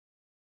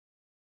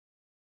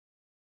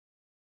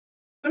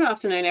Good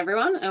afternoon,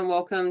 everyone, and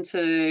welcome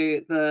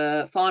to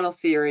the final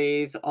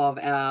series of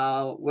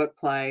our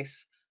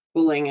workplace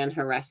bullying and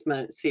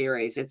harassment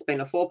series. It's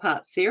been a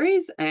 4-part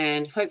series,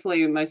 and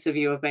hopefully most of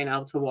you have been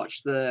able to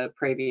watch the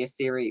previous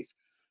series.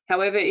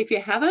 However, if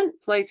you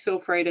haven't, please feel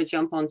free to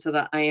jump onto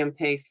the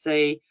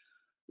AMPC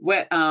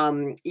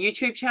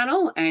YouTube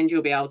channel and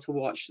you'll be able to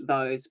watch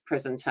those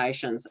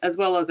presentations as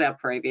well as our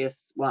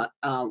previous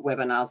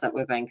webinars that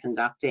we've been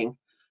conducting.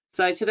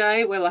 So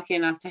today we're lucky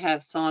enough to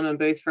have Simon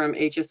Booth from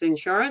Aegis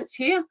Insurance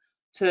here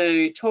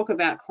to talk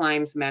about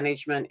claims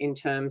management in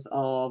terms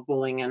of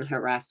bullying and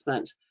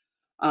harassment.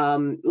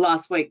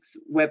 Last week's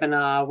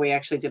webinar, we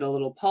actually did a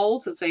little poll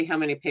to see how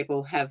many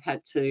people have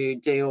had to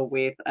deal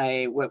with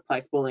a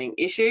workplace bullying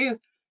issue.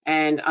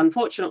 And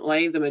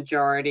unfortunately,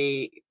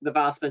 the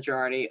vast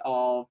majority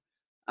of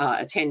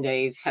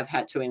attendees have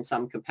had to in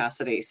some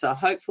capacity. So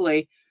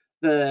hopefully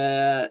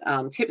the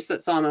tips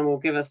that Simon will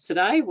give us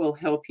today will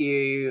help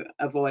you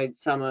avoid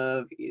some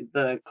of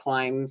the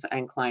claims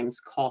and claims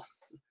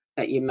costs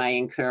that you may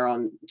incur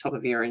on top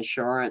of your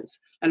insurance.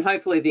 And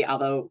hopefully the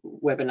other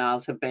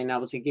webinars have been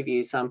able to give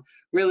you some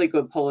really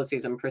good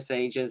policies and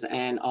procedures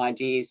and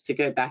ideas to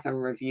go back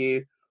and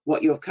review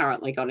what you've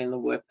currently got in the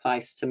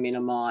workplace to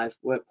minimise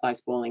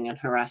workplace bullying and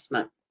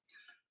harassment.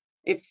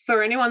 If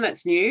for anyone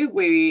that's new,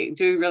 we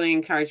do really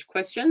encourage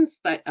questions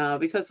that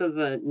because of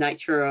the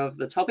nature of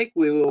the topic,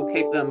 we will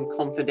keep them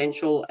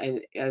confidential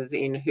as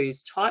in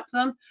who's typed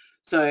them.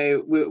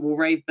 So we'll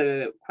read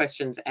the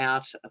questions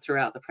out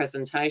throughout the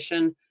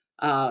presentation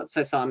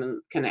so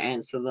Simon can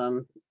answer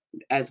them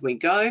as we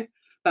go.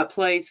 But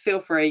please feel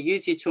free,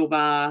 use your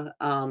toolbar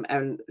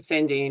and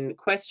send in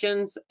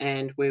questions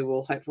and we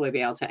will hopefully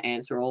be able to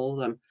answer all of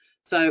them.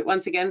 So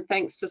once again,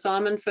 thanks to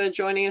Simon for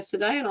joining us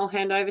today and I'll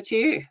hand over to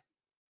you.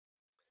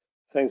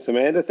 Thanks,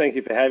 Amanda. Thank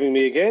you for having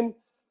me again.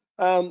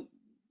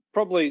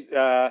 Probably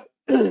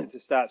to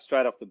start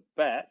straight off the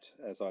bat,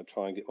 as I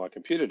try and get my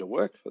computer to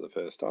work for the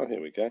first time.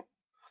 Here we go.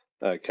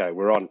 Okay,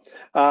 we're on.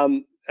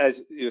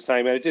 As you were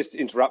saying, Amanda, just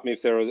interrupt me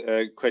if there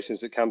are questions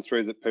that come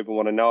through that people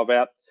want to know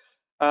about.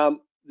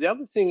 The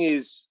other thing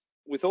is,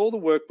 with all the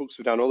workbooks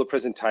we've done, all the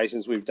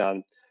presentations we've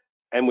done,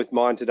 and with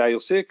mine today, you'll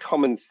see a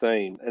common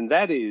theme, and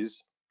that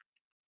is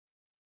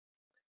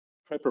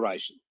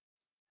preparation.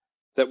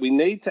 That we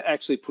need to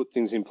actually put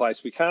things in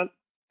place. We can't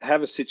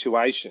have a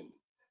situation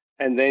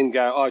and then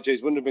go, oh,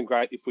 geez, wouldn't it have been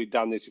great if we'd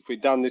done this? If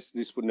we'd done this,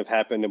 this wouldn't have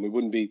happened and we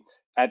wouldn't be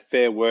at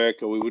Fair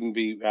Work or we wouldn't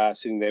be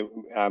sitting there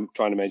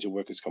trying to manage a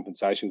workers'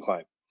 compensation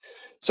claim.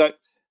 So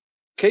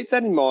keep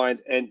that in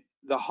mind. And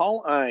the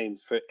whole aim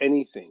for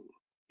anything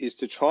is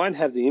to try and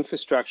have the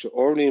infrastructure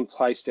already in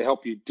place to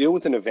help you deal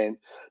with an event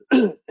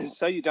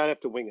so you don't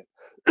have to wing it.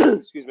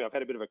 Excuse me, I've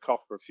had a bit of a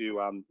cough for a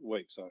few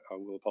weeks, so I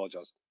will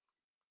apologise.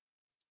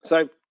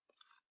 So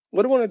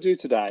what I want to do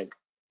today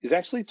is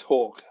actually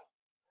talk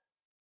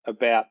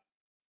about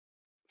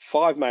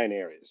 5 main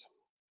areas.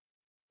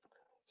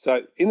 So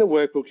in the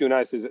workbook, you'll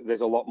notice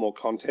there's a lot more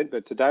content,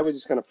 but today we're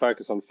just going to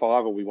focus on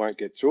 5 or we won't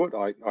get through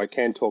it. I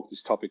can talk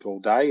this topic all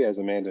day, as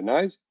Amanda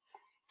knows.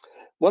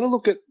 Want to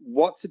look at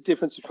what's the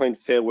difference between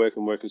fair work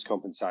and workers'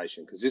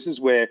 compensation, because this is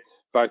where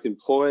both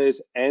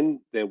employers and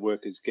their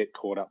workers get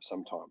caught up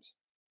sometimes.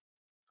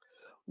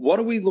 What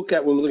do we look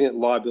at when we're looking at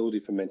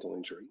liability for mental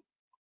injury?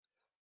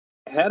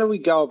 How do we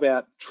go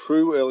about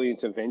true early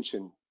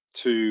intervention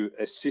to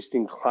assist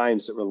in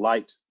claims that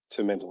relate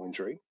to mental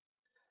injury?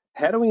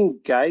 How do we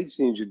engage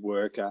the injured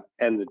worker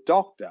and the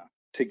doctor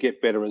to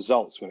get better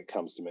results when it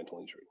comes to mental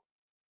injury?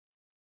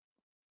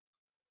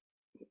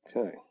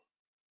 Okay,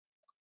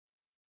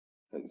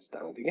 and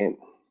start it again.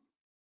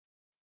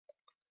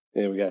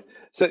 There we go.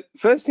 So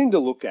first thing to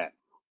look at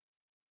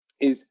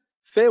is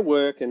fair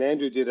work, and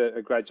Andrew did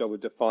a great job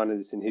of defining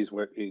this in his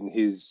work in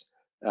his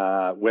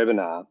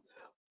webinar.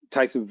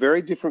 Takes a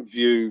very different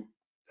view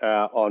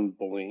on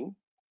bullying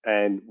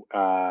and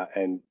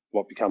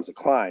what becomes a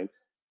claim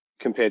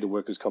compared to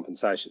workers'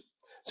 compensation.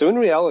 So in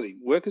reality,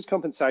 workers'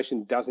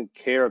 compensation doesn't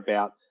care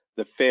about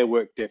the fair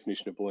work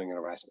definition of bullying and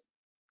harassment.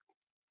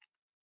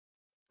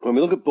 When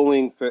we look at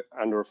bullying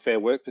under a fair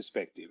work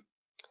perspective,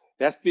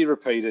 it has to be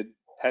repeated,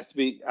 has to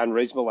be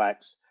unreasonable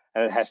acts,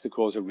 and it has to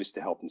cause a risk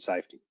to health and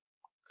safety.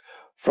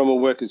 From a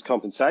workers'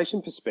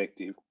 compensation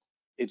perspective,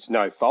 it's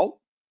no fault.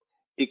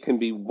 It can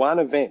be one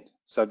event.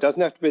 So it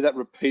doesn't have to be that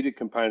repeated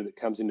component that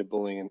comes into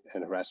bullying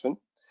and harassment.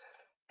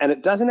 And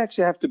it doesn't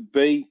actually have to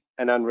be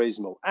an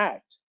unreasonable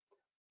act.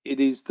 It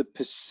is the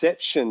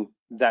perception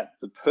that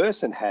the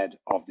person had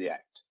of the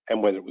act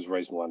and whether it was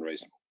reasonable or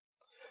unreasonable,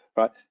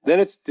 right? Then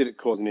it's, did it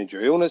cause an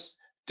injury or illness?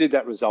 Did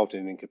that result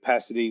in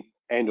incapacity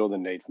and or the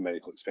need for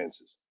medical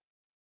expenses?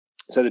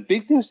 So the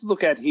big things to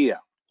look at here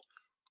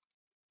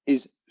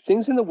is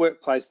things in the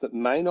workplace that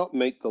may not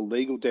meet the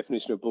legal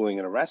definition of bullying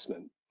and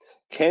harassment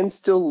can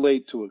still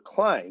lead to a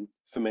claim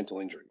for mental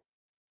injury.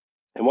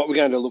 And what we're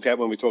going to look at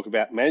when we talk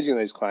about managing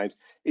these claims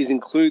is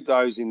include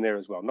those in there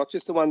as well, not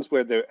just the ones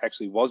where there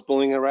actually was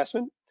bullying and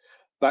harassment,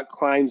 but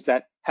claims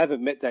that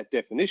haven't met that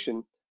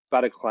definition,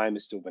 but a claim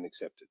has still been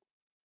accepted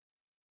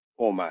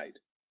or made.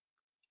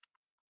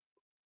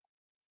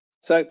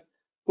 So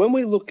when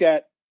we look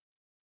at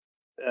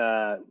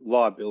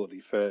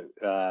liability for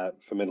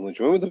mental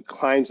injury, when we look at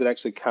claims that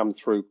actually come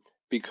through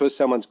because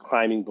someone's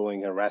claiming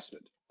bullying and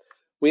harassment,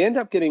 we end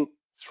up getting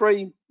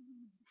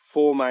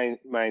four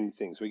main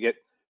things. We get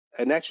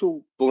an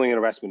actual bullying and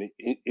harassment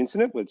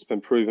incident where it's been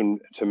proven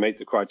to meet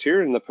the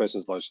criteria and the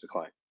person's lodged a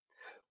claim.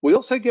 We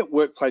also get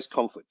workplace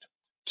conflict.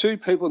 Two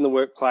people in the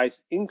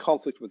workplace in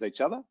conflict with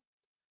each other,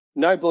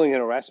 no bullying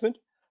and harassment,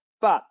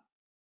 but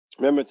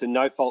remember it's a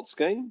no-fault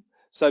scheme.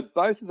 So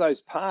both of those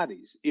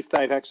parties, if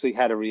they've actually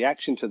had a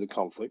reaction to the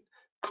conflict,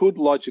 could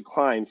lodge a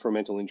claim for a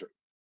mental injury.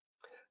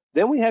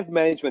 Then we have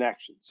management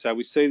action. So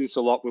we see this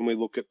a lot when we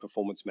look at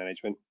performance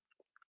management.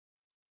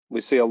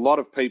 We see a lot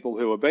of people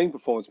who are being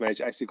performance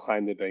managed actually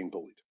claim they're being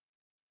bullied.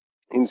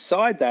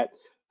 Inside that,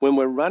 when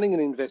we're running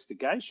an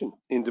investigation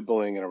into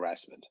bullying and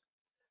harassment,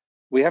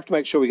 we have to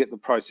make sure we get the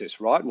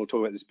process right, and we'll talk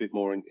about this a bit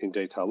more in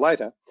detail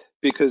later,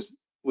 because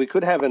we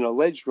could have an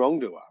alleged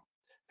wrongdoer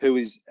who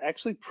is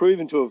actually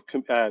proven to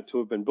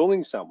have been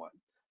bullying someone,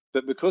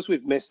 but because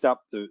we've messed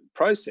up the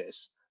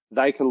process,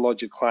 they can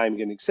lodge a claim,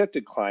 get an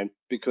accepted claim,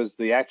 because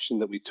the action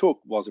that we took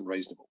wasn't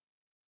reasonable.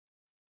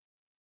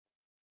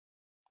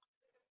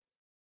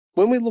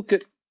 When we look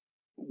at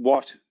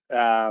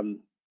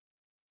when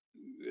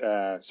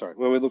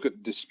we look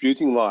at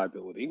disputing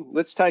liability,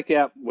 let's take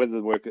out whether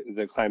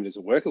the claim is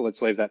a worker.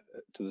 Let's leave that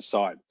to the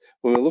side.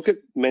 When we look at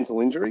mental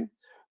injury,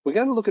 we're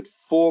going to look at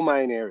four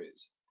main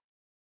areas.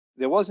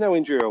 There was no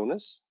injury or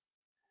illness.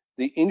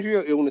 The injury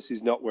or illness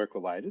is not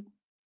work-related.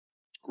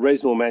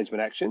 Reasonable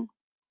management action.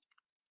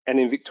 And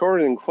in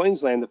Victoria and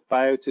Queensland, the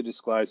failure to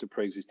disclose a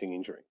pre-existing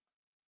injury.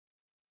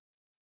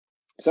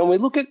 So when we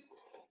look at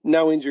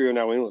no injury or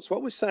no illness,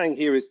 what we're saying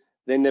here is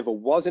there never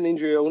was an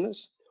injury or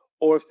illness,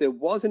 or if there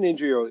was an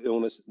injury or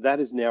illness, that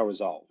is now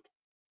resolved.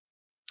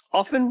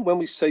 Often when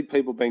we see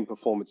people being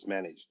performance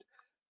managed,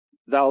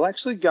 they'll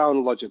actually go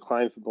and lodge a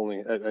claim for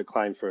bullying,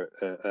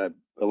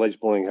 alleged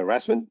bullying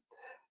harassment.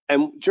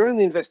 And during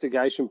the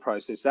investigation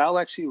process, they'll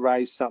actually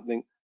raise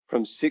something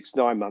from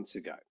 6-9 months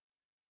ago,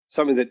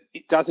 something that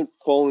it doesn't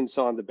fall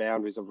inside the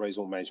boundaries of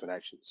reasonable management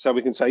action. So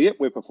we can say, yep,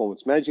 we're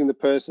performance managing the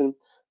person.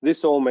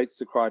 This all meets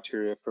the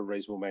criteria for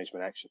reasonable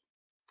management action.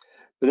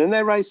 But then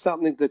they raise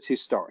something that's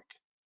historic.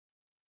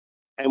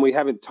 And we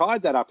haven't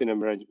tied that up in a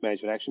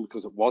management action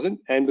because it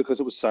wasn't, and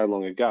because it was so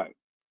long ago.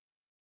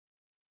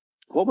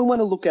 What we want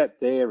to look at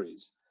there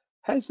is,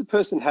 has the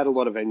person had a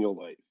lot of annual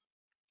leave?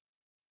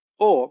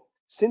 Or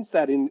since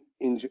that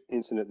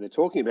incident they're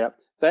talking about,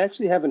 they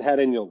actually haven't had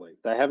annual leave.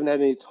 They haven't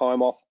had any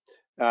time off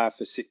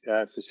for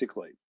sick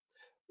leave.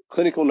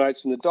 Clinical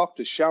notes from the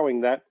doctor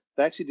showing that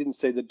they actually didn't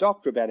see the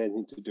doctor about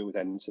anything to do with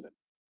that incident.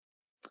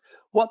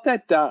 What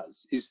that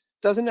does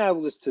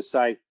enable us to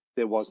say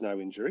there was no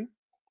injury.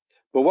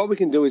 But what we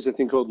can do is a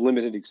thing called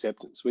limited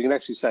acceptance. We can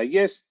actually say,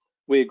 yes,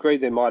 we agree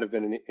there might have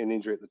been an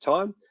injury at the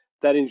time.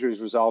 That injury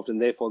is resolved,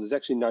 and therefore there's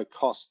actually no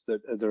costs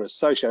that are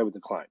associated with the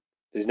claim.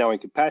 There's no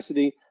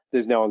incapacity.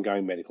 There's no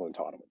ongoing medical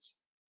entitlements.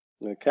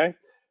 Okay?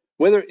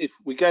 Whether if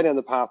we go down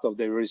the path of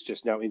there is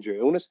just no injury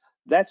or illness,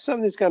 that's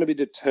something that's going to be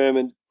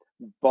determined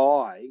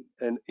by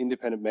an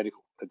independent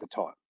medical at the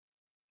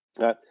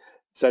time.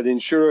 So the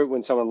insurer,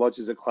 when someone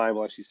lodges a claim,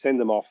 will actually send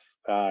them off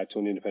to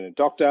an independent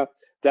doctor.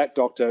 That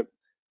doctor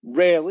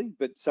rarely,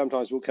 but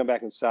sometimes will come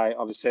back and say,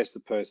 I've assessed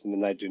the person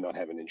and they do not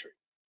have an injury.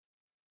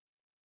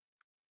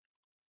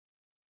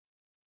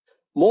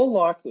 More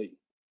likely,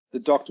 the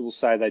doctor will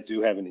say they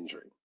do have an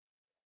injury.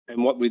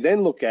 And what we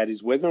then look at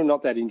is whether or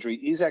not that injury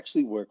is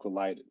actually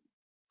work-related.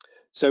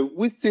 So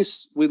with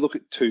this, we look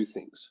at two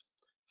things.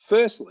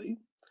 Firstly,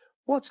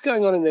 what's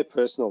going on in their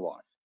personal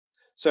life?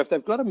 So if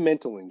they've got a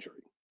mental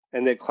injury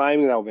and they're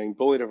claiming they were being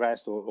bullied,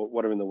 harassed, or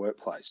whatever in the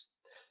workplace,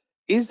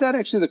 is that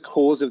actually the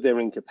cause of their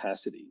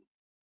incapacity?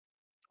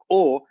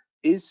 Or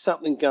is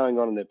something going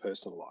on in their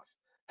personal life?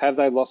 Have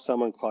they lost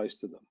someone close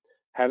to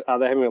them? Are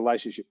they having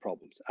relationship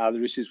problems? Are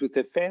there issues with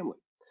their family?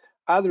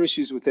 Are there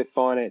issues with their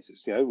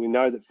finances? You know, we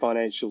know that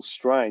financial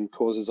strain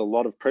causes a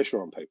lot of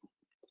pressure on people.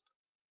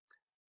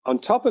 On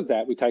top of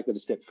that, we take that a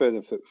step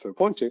further for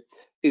point two,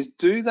 is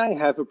do they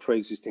have a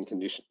pre-existing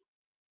condition?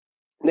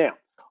 Now,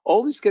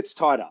 all this gets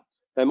tied up.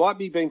 They might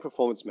be being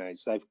performance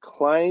managed. They've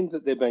claimed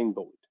that they're being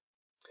bullied.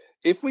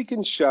 If we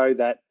can show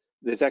that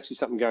there's actually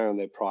something going on in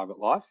their private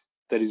life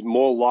that is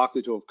more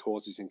likely to have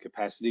caused this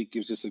incapacity, it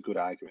gives us a good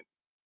argument.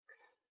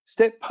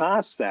 Step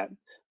past that,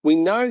 we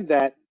know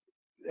that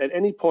at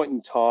any point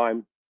in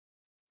time,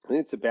 I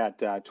think it's about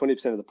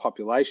 20% of the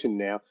population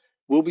now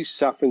will be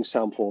suffering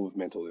some form of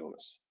mental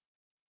illness.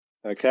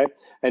 Okay,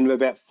 and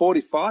about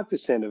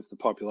 45% of the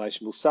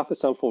population will suffer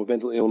some form of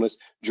mental illness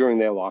during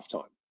their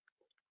lifetime.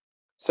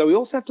 So we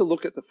also have to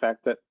look at the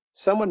fact that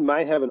someone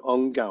may have an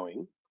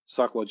ongoing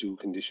psychological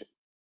condition.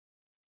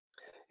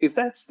 If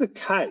that's the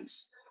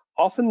case,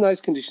 often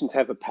those conditions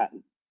have a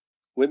pattern.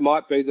 It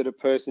might be that a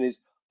person is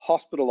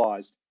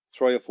hospitalized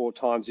 3 or 4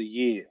 times a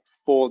year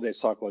for their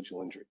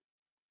psychological injury.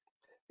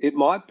 It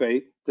might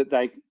be that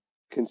they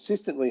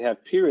consistently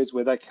have periods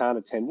where they can't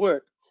attend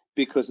work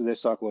because of their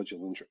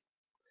psychological injury.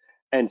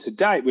 And to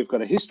date, we've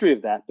got a history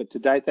of that, but to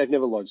date, they've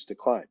never lodged a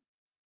claim.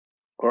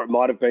 Or it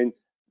might have been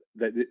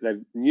that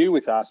they're new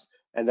with us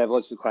and they've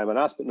lodged a claim on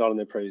us, but not on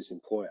their previous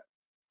employer.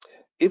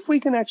 If we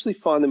can actually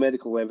find the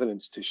medical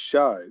evidence to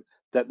show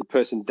that the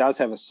person does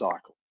have a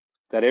cycle,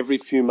 that every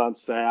few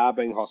months they are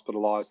being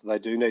hospitalised, they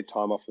do need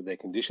time off for their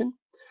condition,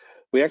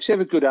 we actually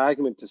have a good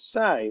argument to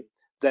say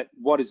that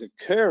what is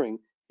occurring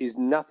is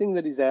nothing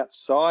that is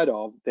outside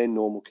of their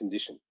normal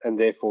condition, and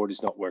therefore it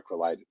is not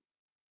work-related.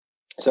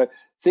 So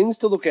things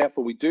to look out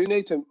for. We do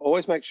need to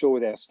always make sure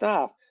with our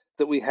staff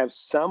that we have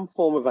some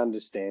form of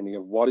understanding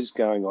of what is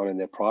going on in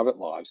their private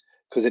lives,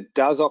 because it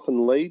does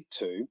often lead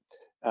to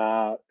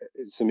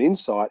some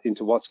insight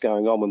into what's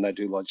going on when they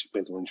do lodge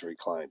mental injury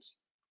claims.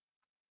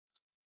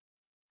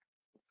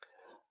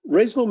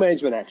 Reasonable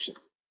management action.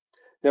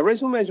 Now,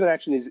 reasonable management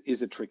action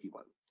is a tricky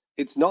one.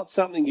 It's not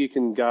something you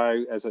can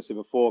go, as I said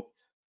before,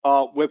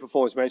 oh, we're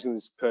performance managing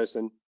this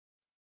person.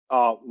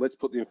 Oh, let's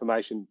put the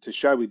information to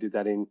show we did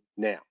that in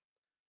now.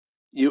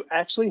 You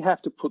actually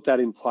have to put that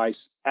in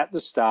place at the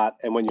start,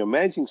 and when you're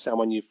managing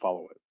someone, you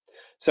follow it.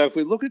 So if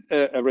we look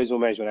at a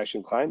reasonable management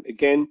action claim,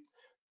 again,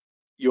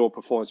 you're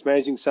performance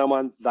managing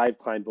someone, they've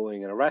claimed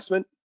bullying and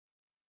harassment.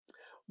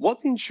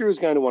 What the insurer is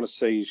going to want to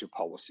see is your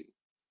policy.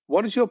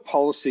 What is your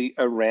policy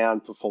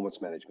around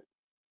performance management?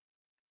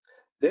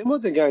 Then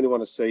what they're going to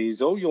want to see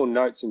is all your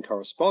notes and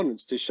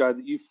correspondence to show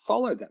that you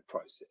followed that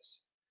process.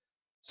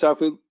 So if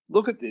we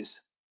look at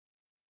this,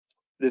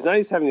 there's no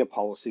use having a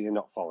policy and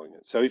not following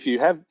it. So if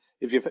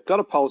you've got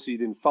a policy, you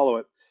didn't follow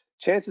it,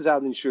 chances are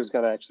the insurer is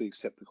going to actually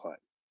accept the claim.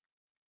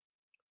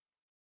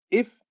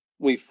 If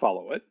we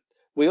follow it,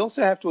 we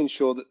also have to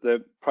ensure that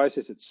the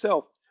process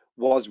itself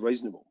was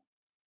reasonable.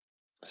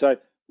 So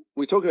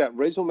we talk about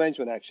reasonable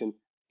management action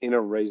in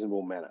a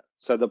reasonable manner.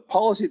 So the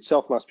policy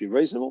itself must be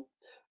reasonable,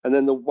 and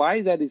then the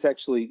way that is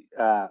actually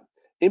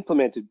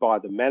implemented by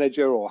the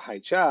manager or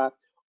HR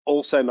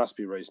also must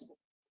be reasonable.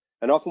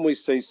 And often we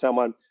see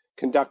someone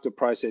conduct a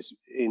process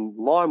in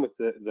line with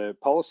the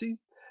policy,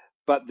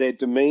 but they're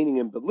demeaning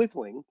and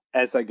belittling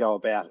as they go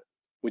about it,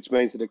 which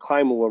means that a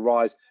claim will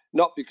arise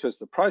not because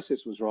the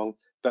process was wrong,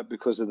 but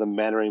because of the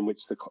manner in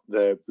which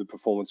the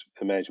performance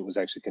management was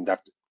actually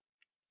conducted.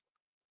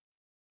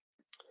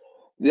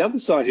 The other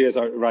side here, as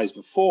I raised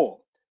before,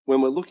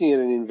 when we're looking at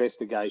an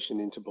investigation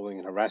into bullying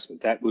and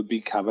harassment, that would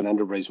be covered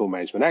under reasonable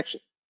management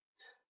action.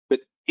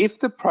 But if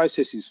the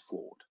process is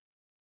flawed,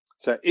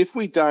 so if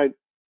we don't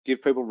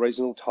give people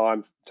reasonable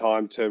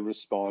time to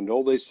respond,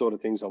 all these sort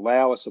of things,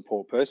 allow a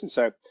support person.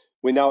 So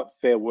we know at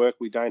Fair Work,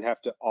 we don't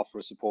have to offer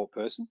a support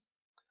person.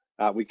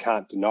 We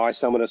can't deny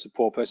someone a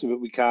support person,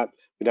 but we don't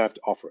have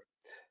to offer it.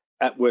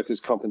 At workers'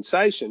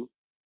 compensation,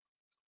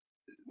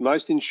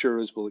 most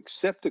insurers will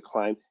accept a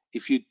claim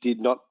if you did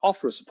not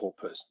offer a support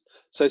person.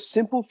 So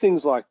simple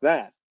things like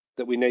that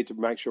we need to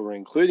make sure we're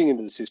including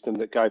into the system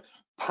that go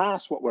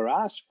past what we're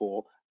asked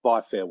for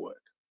by Fair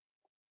Work.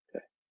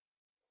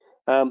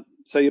 Okay.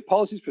 So your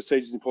policies,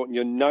 procedures is important.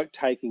 Your note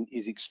taking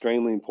is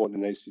extremely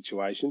important in these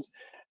situations,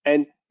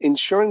 and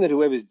ensuring that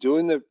whoever's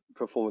doing the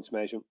performance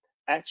management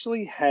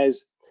actually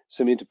has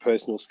some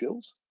interpersonal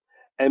skills,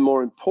 and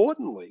more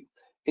importantly,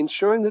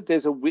 ensuring that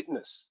there's a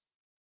witness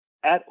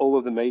at all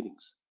of the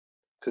meetings,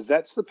 because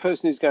that's the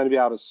person who's going to be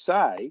able to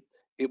say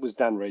it was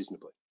done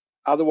reasonably.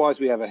 Otherwise,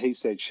 we have a he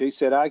said, she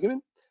said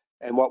argument,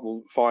 and what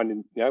we'll find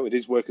in, it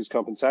is workers'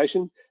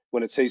 compensation.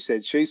 When it's he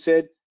said, she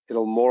said,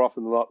 it'll more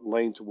often than not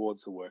lean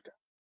towards the worker.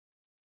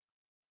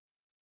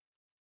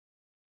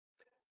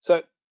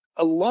 So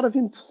a lot of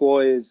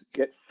employers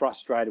get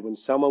frustrated when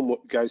someone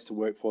goes to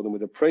work for them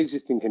with a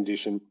pre-existing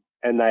condition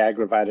and they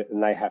aggravate it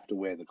and they have to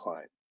wear the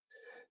claim.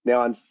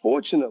 Now,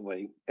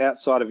 unfortunately,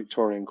 outside of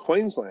Victoria and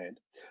Queensland,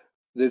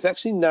 there's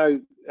actually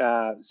no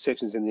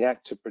sections in the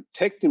Act to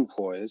protect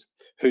employers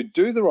who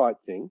do the right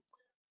thing,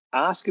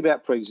 ask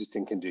about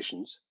pre-existing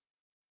conditions,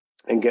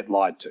 and get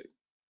lied to.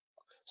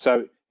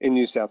 So in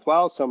New South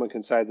Wales, someone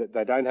can say that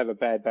they don't have a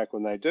bad back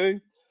when they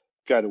do,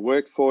 go to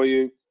work for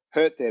you,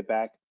 hurt their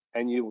back,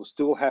 and you will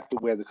still have to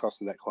wear the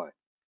cost of that claim.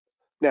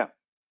 Now,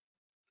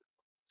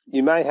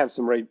 you may have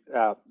some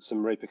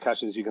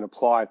repercussions you can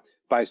apply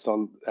based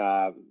on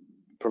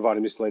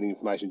providing misleading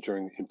information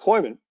during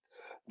employment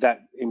that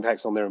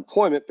impacts on their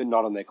employment, but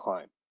not on their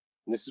claim.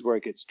 And this is where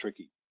it gets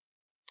tricky.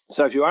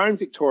 So if you are in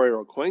Victoria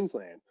or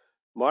Queensland,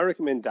 my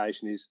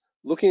recommendation is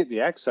looking at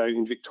the Act. So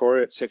in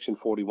Victoria, it's Section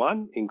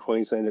 41, in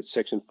Queensland, it's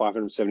Section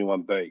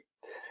 571B,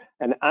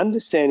 and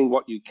understanding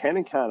what you can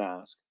and can't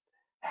ask,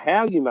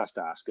 how you must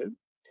ask it,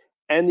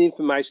 and the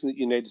information that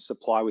you need to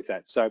supply with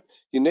that. So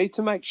you need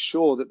to make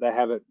sure that they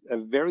have a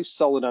very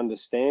solid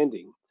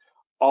understanding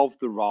of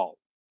the role,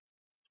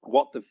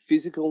 what the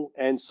physical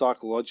and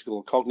psychological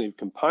or cognitive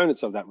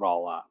components of that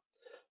role are.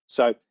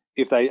 So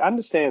if they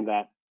understand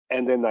that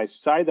and then they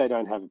say they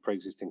don't have a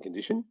pre-existing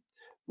condition,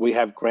 we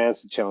have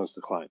grounds to challenge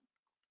the claim.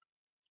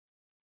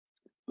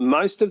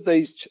 Most of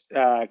these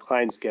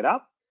claims get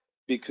up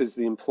because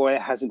the employer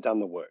hasn't done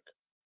the work.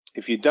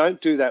 If you don't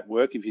do that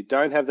work, if you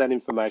don't have that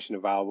information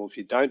available, if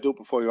you don't do it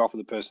before you offer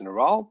the person a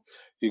role,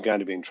 you're going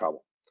to be in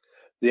trouble.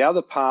 The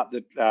other part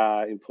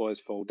that employers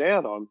fall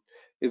down on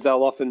is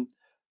they'll often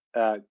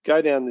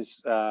go down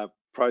this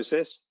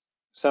process.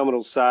 Someone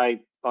will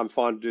say, I'm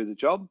fine to do the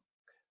job.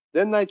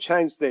 Then they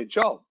change their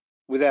job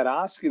without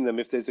asking them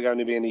if there's going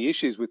to be any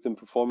issues with them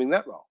performing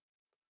that role.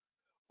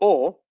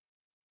 Or,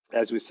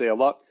 as we see a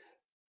lot,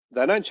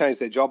 they don't change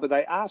their job, but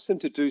they ask them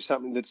to do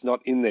something that's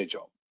not in their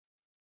job.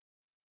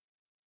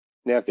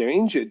 Now, if they're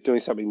injured doing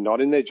something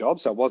not in their job,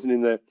 so it wasn't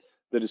in the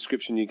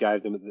description you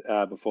gave them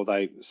before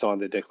they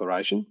signed their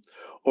declaration,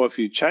 or if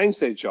you change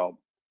their job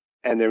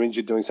and they're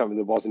injured doing something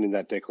that wasn't in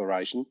that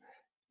declaration,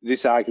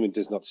 this argument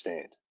does not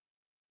stand.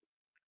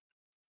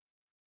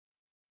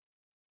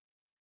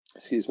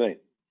 Excuse me.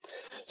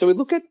 So we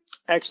look at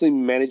actually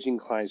managing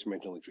claims for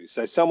mental injury.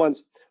 So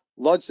someone's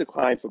lodged a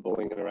claim for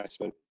bullying and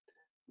harassment,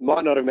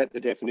 might not have met the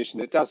definition,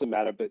 it doesn't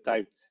matter, but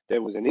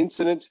there was an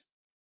incident,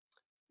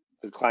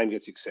 the claim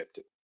gets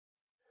accepted.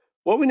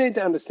 What we need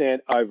to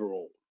understand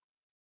overall,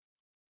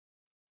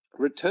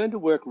 return to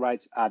work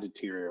rates are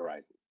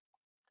deteriorating.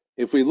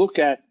 If we look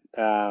at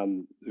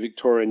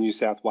Victoria and New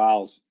South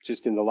Wales,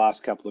 just in the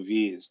last couple of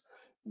years,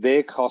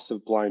 their costs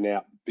have blown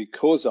out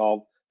because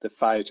of the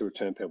failure to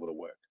return people to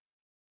work,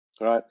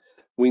 right?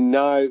 We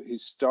know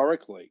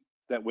historically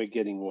that we're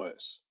getting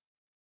worse.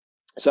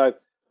 So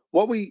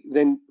what we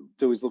then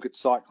do is look at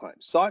site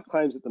claims. Site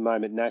claims at the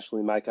moment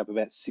nationally make up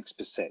about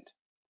 6%.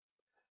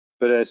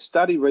 But a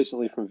study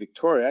recently from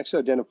Victoria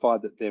actually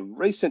identified that their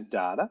recent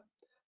data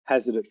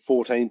has it at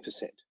 14%.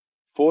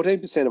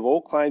 14% of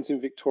all claims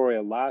in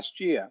Victoria last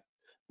year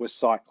were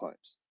site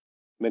claims,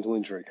 mental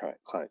injury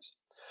claims.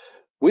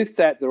 With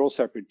that, they're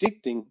also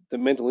predicting that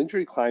mental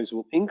injury claims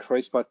will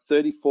increase by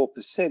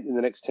 34% in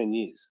the next 10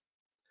 years,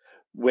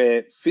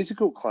 where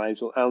physical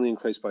claims will only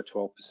increase by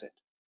 12%.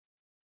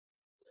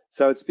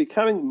 So it's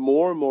becoming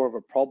more and more of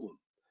a problem.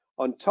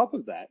 On top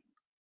of that,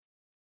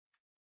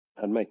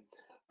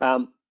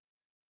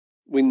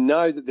 we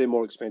know that they're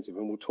more expensive,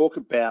 and we'll talk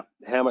about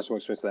how much more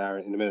expensive they are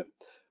in a minute.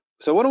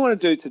 So what I want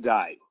to do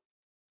today,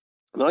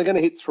 and I'm going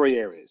to hit 3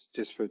 areas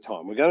just for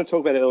time. We're going to talk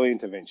about early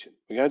intervention.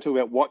 We're going to talk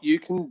about what you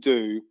can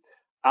do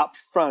up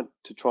front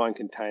to try and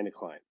contain a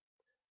claim.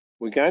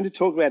 We're going to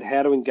talk about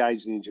how to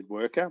engage the injured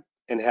worker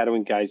and how to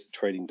engage the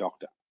treating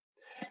doctor.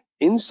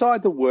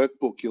 Inside the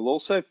workbook, you'll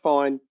also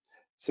find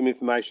some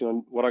information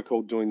on what I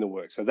call doing the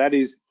work. So that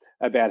is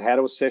about how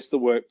to assess the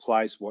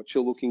workplace, what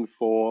you're looking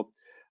for,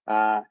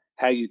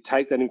 how you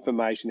take that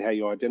information, how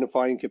you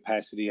identify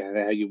incapacity, and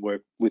how you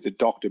work with a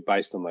doctor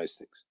based on those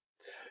things.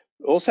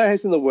 It also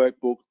has in the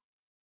workbook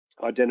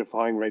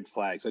identifying red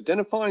flags,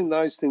 identifying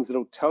those things that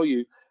will tell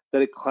you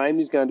that a claim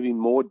is going to be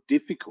more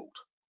difficult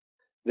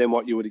than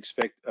what you would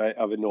expect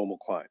of a normal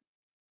claim.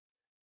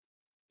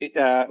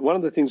 One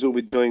of the things we'll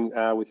be doing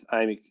with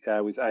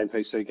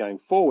AMPC going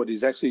forward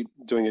is actually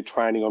doing a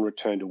training on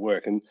return to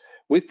work. And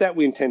with that,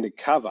 we intend to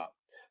cover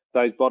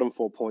those bottom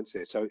 4 points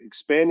there. So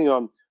expanding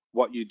on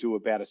what you do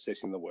about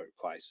assessing the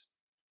workplace,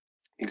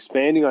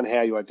 expanding on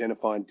how you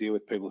identify and deal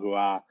with people who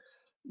are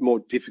more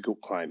difficult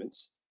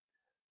claimants,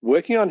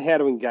 working on how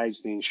to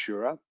engage the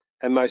insurer,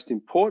 and most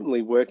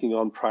importantly, working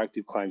on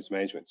proactive claims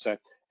management. So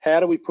how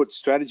do we put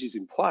strategies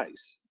in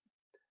place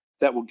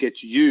that will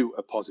get you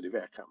a positive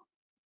outcome?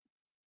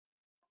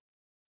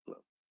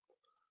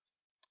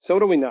 So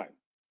what do we know?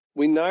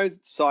 We know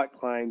that site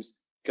claims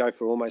go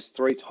for almost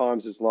 3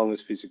 times as long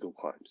as physical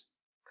claims.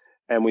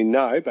 And we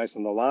know, based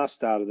on the last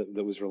data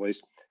that was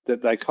released,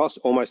 that they cost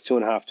almost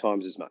 2.5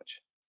 times as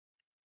much.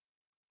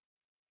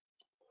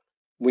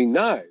 We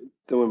know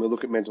that when we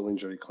look at mental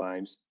injury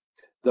claims,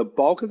 the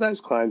bulk of those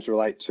claims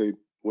relate to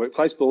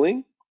workplace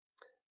bullying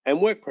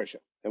and work pressure.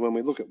 And when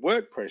we look at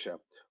work pressure,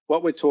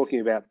 what we're talking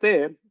about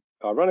there,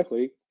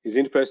 ironically, is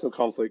interpersonal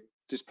conflict,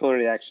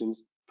 disciplinary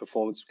actions,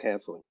 performance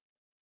counselling.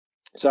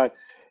 So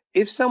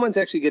if someone's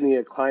actually getting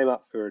a claim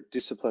up for a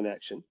discipline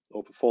action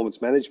or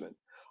performance management,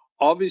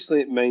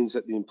 obviously it means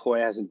that the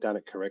employer hasn't done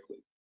it correctly.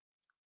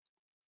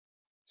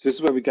 So this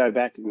is where we go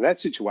back in that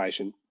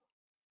situation.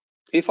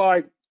 If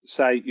I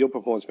say you're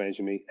performance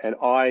managing me and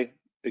I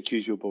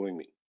accuse you of bullying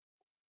me,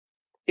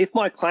 if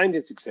my claim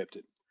gets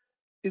accepted,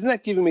 isn't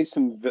that giving me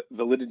some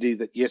validity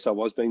that yes, I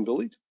was being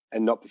bullied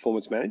and not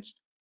performance managed?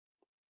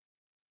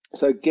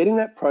 So getting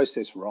that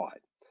process right,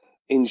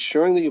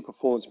 ensuring that your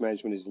performance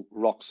management is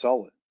rock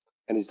solid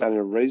and is done in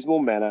a reasonable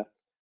manner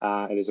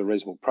and is a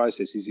reasonable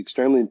process is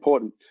extremely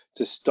important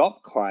to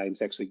stop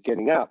claims actually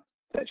getting up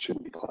that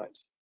shouldn't be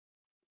claims.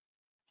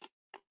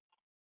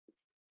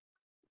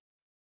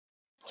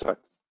 So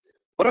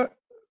what do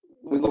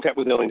we look at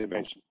with early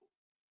intervention?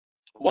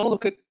 I want to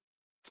look at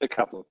a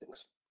couple of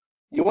things.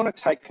 You want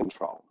to take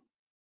control.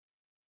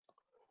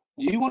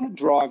 You want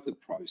to drive the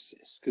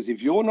process, because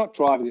if you're not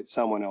driving it,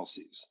 someone else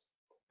is.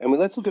 And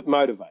let's look at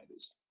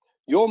motivators.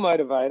 Your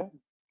motivator,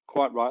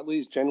 quite rightly,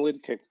 is generally to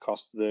keep the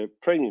cost of the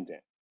premium down.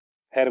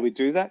 How do we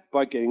do that?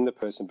 By getting the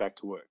person back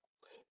to work.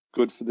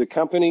 Good for the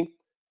company,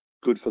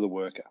 good for the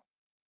worker.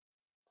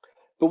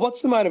 But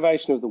what's the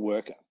motivation of the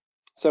worker?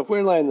 So if we're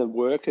allowing the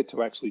worker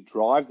to actually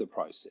drive the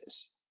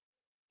process,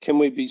 can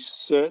we be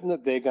certain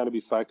that they're going to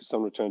be focused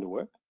on return to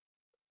work?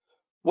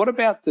 What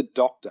about the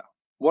doctor?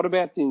 What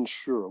about the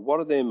insurer? What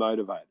are their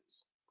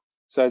motivators?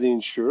 So the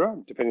insurer,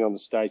 depending on the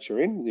state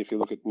you're in, if you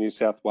look at New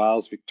South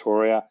Wales,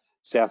 Victoria,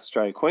 South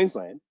Australia,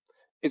 Queensland,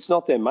 it's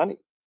not their money.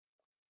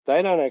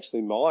 They don't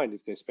actually mind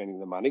if they're spending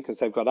the money because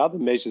they've got other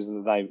measures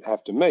that they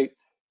have to meet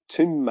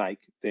to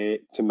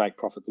make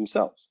profit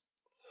themselves.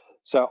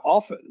 So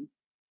often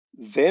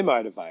their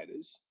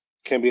motivators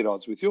can be at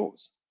odds with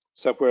yours.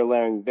 So if we're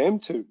allowing them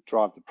to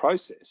drive the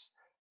process,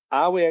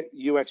 are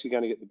you actually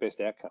going to get the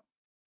best outcome?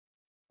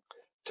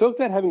 Talk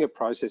about having a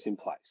process in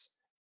place.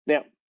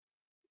 Now,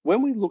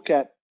 when we look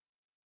at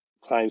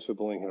claims for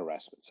bullying and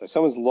harassment, so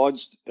someone's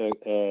lodged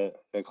a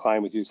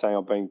claim with you saying,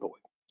 I'm being bullied.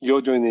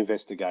 You're doing the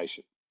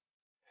investigation.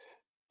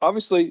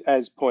 Obviously,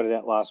 as pointed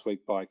out last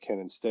week by Ken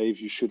and Steve,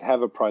 you should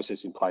have a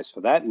process in place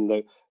for that, and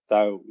they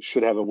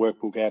should have a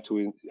workbook out to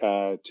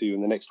you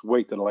in the next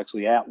week that'll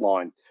actually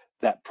outline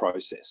that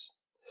process.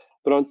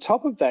 But on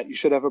top of that, you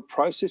should have a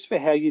process for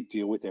how you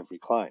deal with every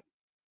claim.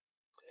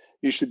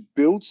 You should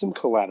build some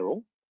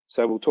collateral.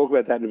 So we'll talk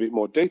about that in a bit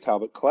more detail,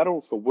 but collateral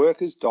for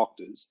workers,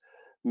 doctors,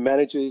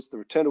 managers, the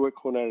return to work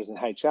coordinators and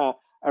HR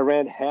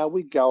around how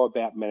we go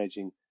about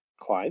managing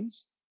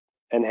claims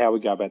and how we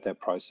go about that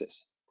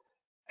process.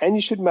 And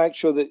you should make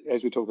sure that,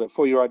 as we talked about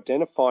before, you're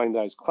identifying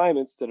those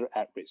claimants that are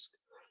at risk.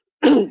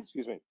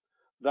 Excuse me.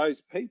 Those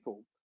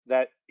people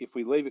that if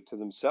we leave it to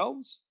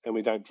themselves and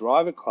we don't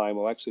drive a claim,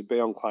 will actually be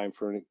on claim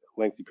for a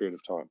lengthy period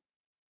of time.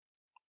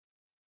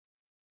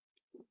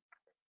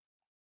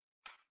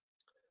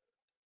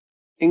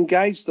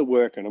 Engage the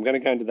worker, and I'm going to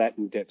go into that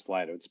in depth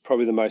later. It's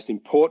probably the most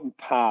important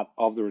part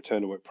of the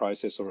return to work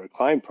process or a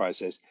claim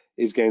process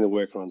is getting the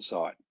worker on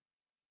site.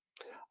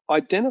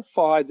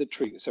 Identify the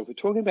trigger. So if we're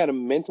talking about a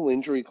mental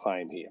injury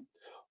claim here,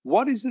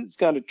 what is it that's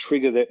going to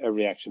trigger a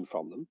reaction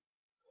from them?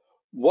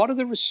 What are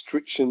the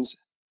restrictions?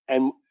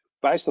 And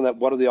based on that,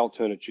 what are the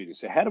alternate duties?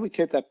 So how do we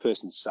keep that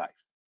person safe?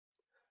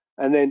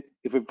 And then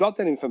if we've got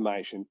that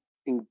information,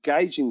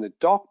 engaging the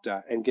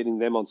doctor and getting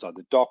them on side,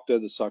 the doctor,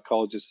 the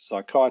psychologist, the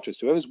psychiatrist,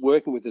 whoever's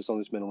working with us on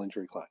this mental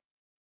injury claim.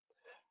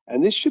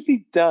 And this should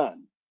be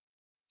done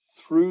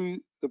through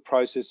the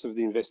process of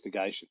the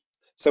investigation.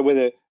 So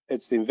whether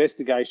it's the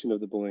investigation of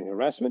the bullying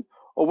harassment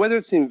or whether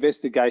it's the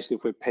investigation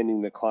if we're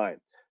pending the claim,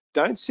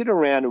 don't sit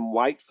around and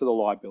wait for the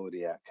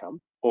liability outcome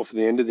or for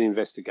the end of the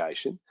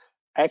investigation.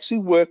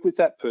 Actually work with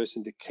that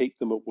person to keep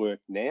them at work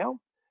now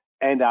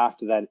and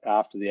after that,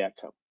 after the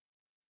outcome.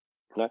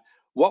 You know,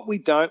 what we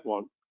don't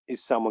want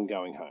is someone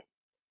going home.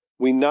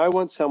 We know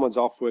once someone's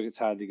off work, it's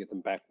hard to get them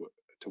back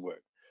to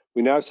work.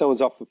 We know if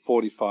someone's off for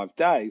 45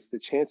 days, the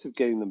chance of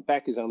getting them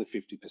back is only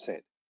 50%.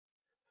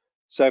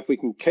 So if we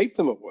can keep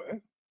them at work,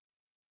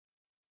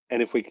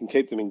 and if we can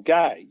keep them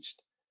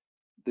engaged,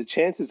 the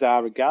chances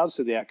are, regardless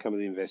of the outcome of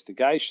the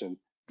investigation,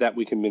 that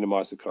we can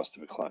minimise the cost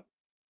of a claim.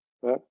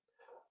 Right?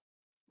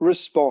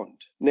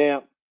 Respond.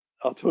 Now,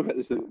 I'll talk about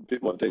this in a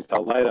bit more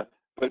detail later,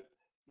 but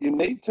you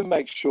need to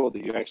make sure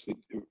that you actually,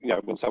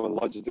 when someone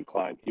lodges a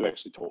claim, you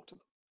actually talk to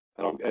them.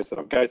 And as I said,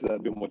 I'll go to that in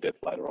a bit more depth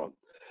later on.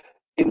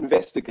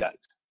 Investigate.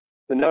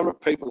 The number of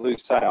people who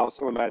say, oh,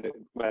 someone made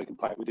a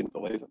complaint, we didn't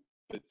believe them,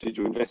 but did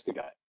you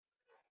investigate?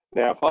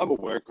 Now, if I'm a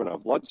worker and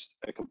I've lodged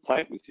a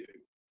complaint with you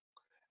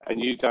and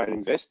you don't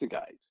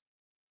investigate,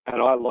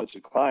 and I lodge a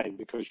claim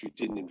because you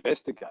didn't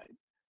investigate,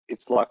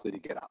 it's likely to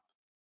get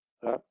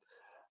up.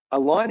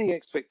 Aligning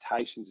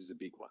expectations is a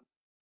big one.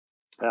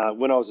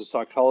 When I was a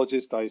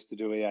psychologist, I used to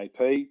do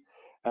EAP,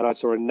 and I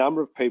saw a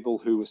number of people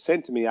who were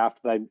sent to me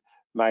after they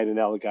made an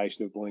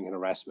allegation of bullying and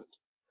harassment.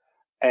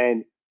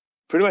 And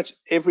pretty much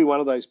every one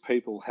of those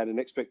people had an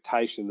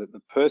expectation that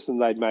the person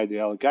they'd made the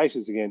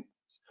allegations against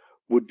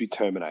would be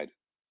terminated.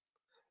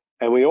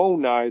 And we all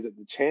know that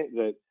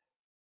the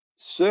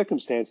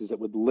circumstances that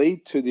would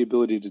lead to the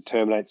ability to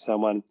terminate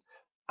someone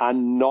are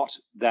not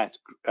that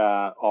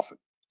often.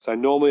 So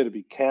normally it'll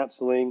be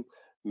counselling,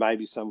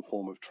 maybe some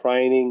form of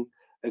training.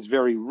 It's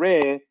very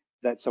rare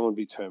that someone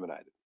be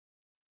terminated.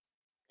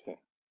 Okay.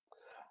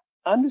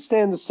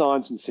 Understand the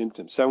signs and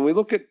symptoms. So when we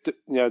look at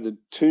the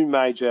two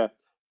major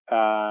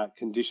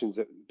conditions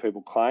that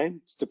people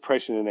claim, it's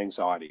depression and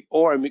anxiety,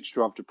 or a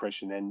mixture of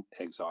depression and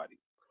anxiety.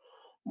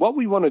 What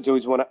we want to do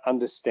is we want to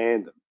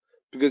understand them,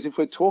 because if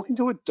we're talking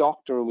to a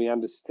doctor and we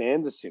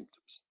understand the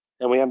symptoms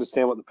and we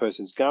understand what the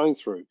person's going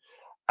through,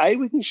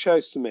 we can show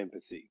some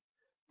empathy,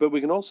 but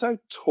we can also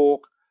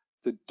talk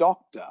the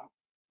doctor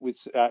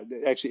with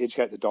actually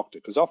educate the doctor,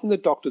 because often the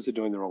doctors are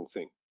doing the wrong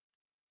thing.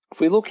 If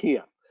we look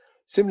here,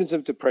 symptoms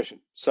of depression,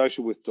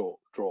 social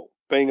withdrawal,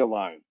 being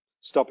alone,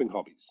 stopping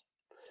hobbies,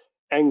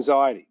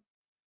 anxiety,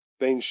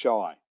 being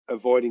shy,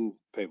 avoiding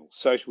people,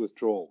 social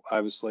withdrawal,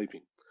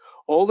 oversleeping,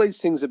 all these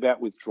things about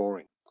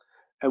withdrawing.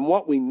 And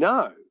what we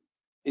know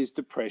is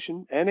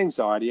depression and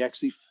anxiety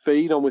actually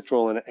feed on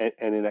withdrawal and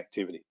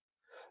inactivity.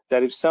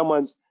 That if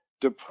someone's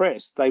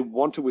depressed, they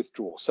want to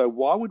withdraw. So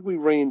why would we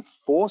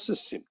reinforce a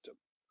symptom?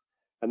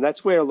 And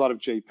that's where a lot of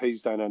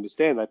GPs don't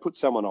understand. They put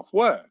someone off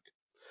work,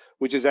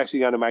 which is actually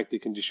going to make the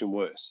condition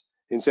worse,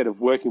 instead of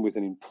working with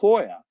an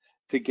employer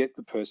to get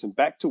the person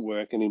back to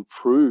work and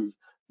improve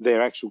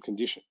their actual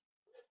condition.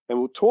 And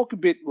we'll talk a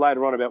bit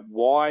later on about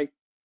why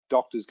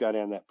doctors go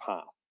down that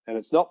path. And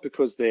it's not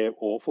because they're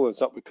awful,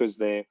 it's not because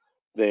they're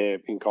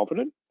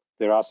incompetent.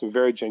 There are some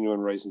very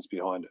genuine reasons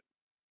behind it.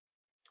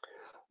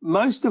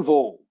 Most of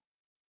all,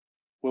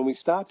 when we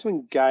start to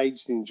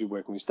engage the injured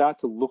worker, when we start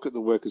to look at the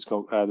workers'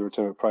 the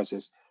retirement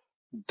process,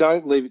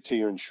 don't leave it to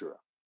your insurer,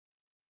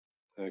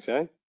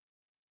 okay?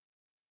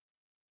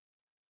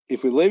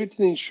 If we leave it to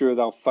the insurer,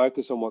 they'll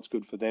focus on what's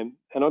good for them.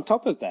 And on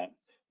top of that,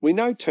 we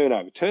know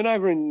turnover.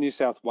 Turnover in New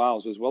South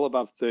Wales was well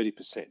above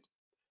 30%.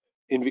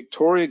 In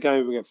Victoria,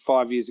 going back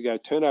 5 years ago,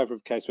 turnover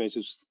of case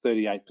managers was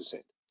 38%.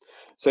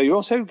 So you're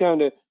also going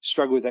to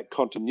struggle with that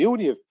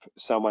continuity of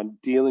someone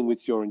dealing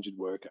with your injured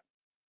worker.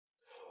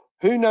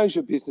 Who knows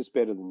your business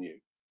better than you?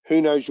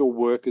 Who knows your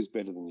workers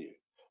better than you?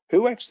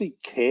 Who actually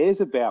cares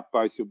about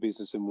both your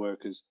business and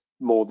workers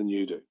more than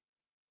you do?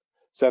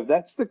 So if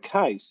that's the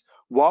case,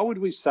 why would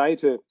we say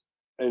to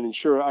an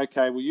insurer,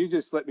 okay, well, you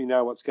just let me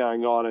know what's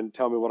going on and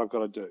tell me what I've got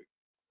to do?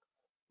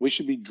 We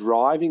should be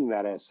driving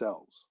that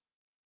ourselves.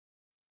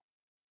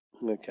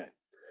 Okay.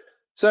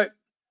 So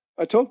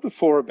I talked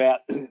before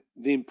about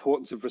the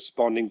importance of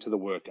responding to the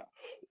worker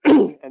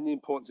and the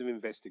importance of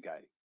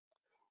investigating.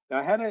 Now,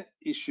 I had an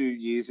issue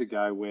years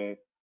ago where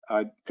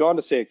I'd gone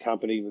to see a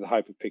company with the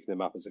hope of picking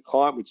them up as a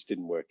client, which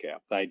didn't work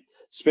out. They'd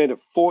spent a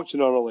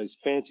fortune on all these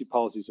fancy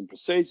policies and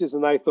procedures,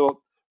 and they thought,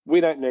 we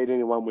don't need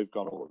anyone, we've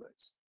got all of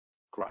these.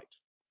 Great.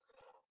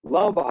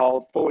 Lo and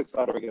behold, 4 weeks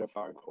later, I get a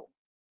phone call.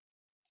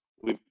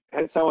 We've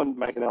had someone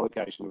make an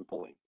allegation of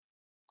bullying.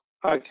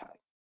 Okay.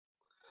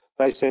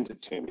 They sent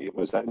it to me. It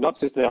was not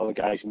just an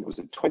allegation, it was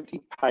a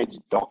 20-page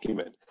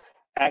document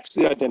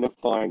actually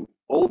identifying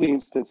all the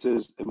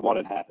instances and what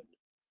had happened.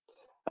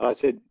 And I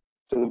said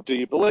to them, do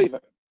you believe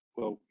it?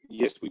 Well,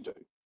 yes, we do.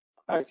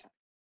 Okay.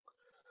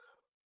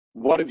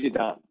 What have you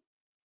done?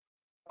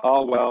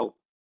 Oh, well,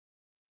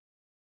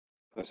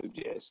 I said,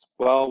 yes.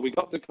 Well, we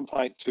got the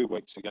complaint 2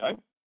 weeks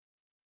ago.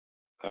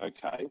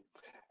 Okay.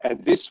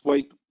 And this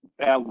week,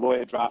 our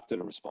lawyer drafted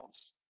a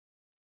response.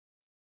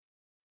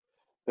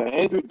 Now,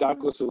 Andrew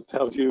Douglas will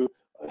tell you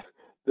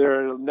there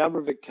are a number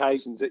of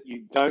occasions that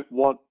you don't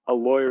want a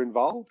lawyer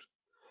involved,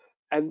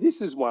 and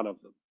this is one of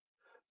them.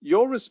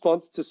 Your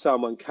response to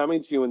someone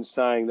coming to you and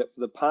saying that for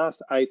the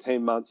past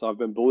 18 months I've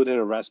been bullied and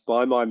harassed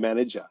by my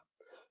manager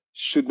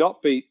should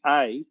not be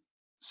A,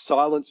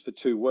 silence for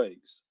 2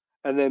 weeks,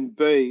 and then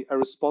B, a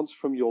response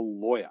from your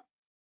lawyer.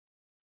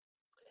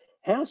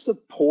 How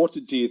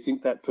supported do you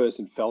think that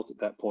person felt at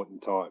that point in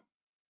time?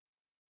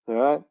 All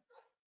right.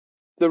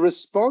 The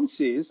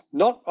response is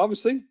not,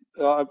 obviously,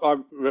 I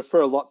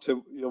refer a lot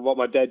to what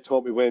my dad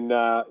taught me when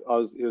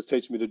he was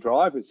teaching me to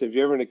drive. He said, if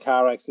you're ever in a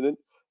car accident,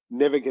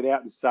 never get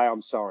out and say,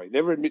 I'm sorry.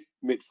 Never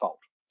admit fault.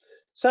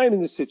 Same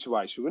in this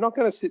situation. We're not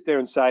going to sit there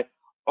and say,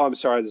 oh, I'm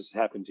sorry this has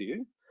happened to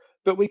you.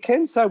 But we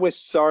can say we're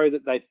sorry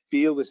that they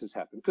feel this has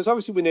happened, because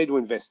obviously we need to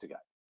investigate.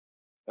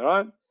 All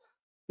right?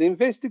 The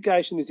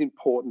investigation is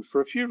important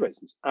for a few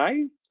reasons.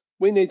 A,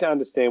 we need to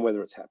understand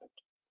whether it's happened.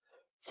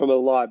 From a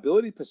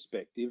liability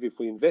perspective, if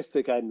we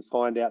investigate and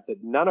find out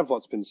that none of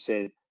what's been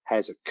said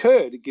has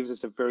occurred, it gives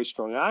us a very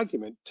strong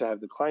argument to have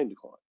the claim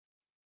decline.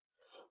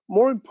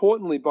 More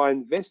importantly, by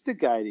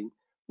investigating,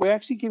 we're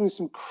actually giving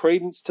some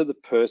credence to the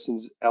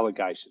person's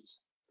allegations.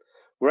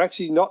 We're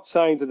actually not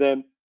saying to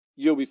them,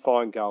 you'll be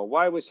fine, go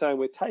away. We're saying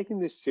we're taking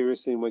this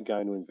seriously and we're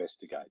going to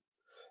investigate.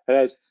 And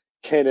as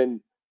Ken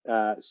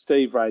and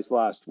Steve raised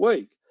last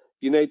week,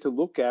 you need to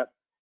look at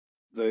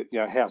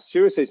how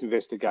serious these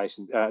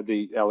investigations,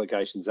 the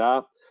allegations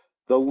are,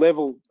 the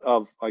level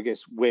of, I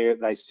guess, where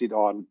they sit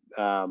on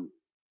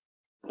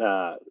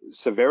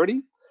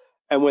severity,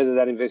 and whether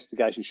that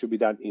investigation should be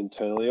done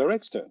internally or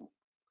externally.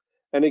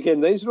 And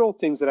again, these are all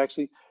things that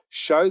actually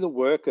show the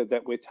worker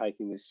that we're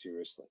taking this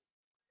seriously.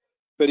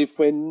 But if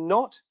we're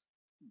not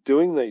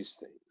doing these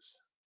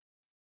things,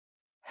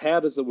 how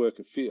does the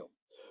worker feel?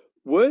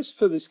 Worse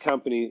for this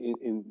company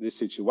in this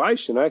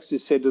situation, I actually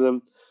said to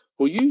them,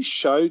 well, you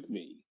showed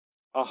me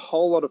a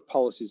whole lot of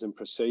policies and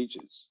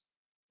procedures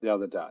the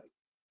other day.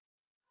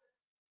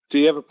 Do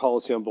you have a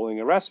policy on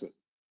bullying and harassment?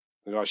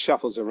 The guy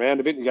shuffles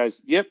around a bit and he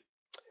goes, yep,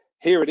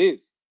 here it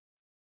is.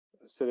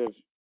 I said, have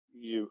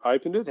you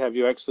opened it? Have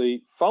you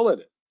actually followed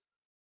it?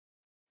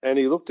 And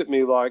he looked at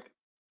me like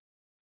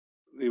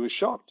he was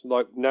shocked.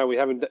 Like, no, we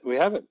haven't.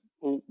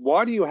 Well,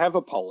 why do you have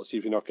a policy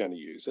if you're not going to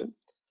use it?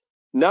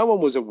 No one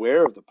was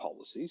aware of the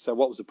policy, so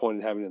what was the point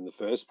in having it in the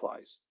first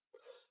place?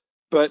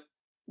 But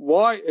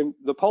why? And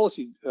the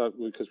policy,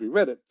 because we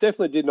read it,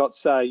 definitely did not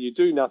say you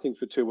do nothing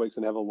for 2 weeks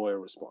and have a lawyer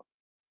respond.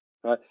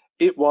 Right?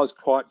 It was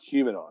quite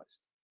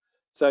humanized.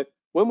 So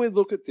when we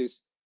look at this,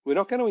 we're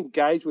not going to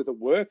engage with a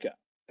worker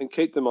and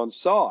keep them on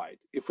side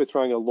if we're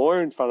throwing a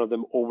lawyer in front of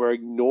them or we're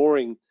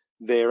ignoring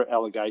their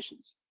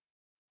allegations.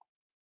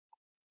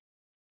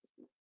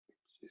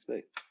 Excuse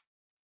me.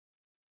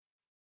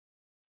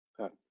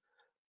 Right.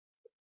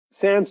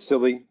 Sounds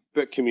silly,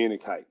 but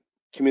communicate.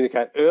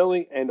 Communicate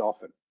early and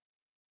often.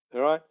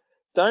 All right?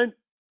 Don't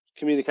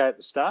communicate at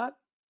the start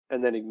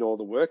and then ignore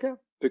the worker,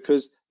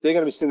 because they're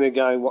going to be sitting there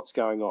going, what's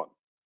going on?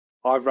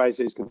 I've raised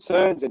these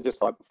concerns, and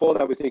just like before,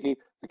 they were thinking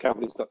the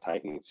company's not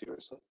taking it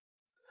seriously.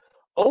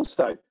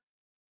 Also,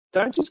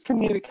 don't just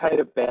communicate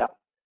about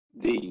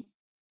the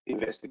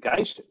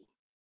investigation,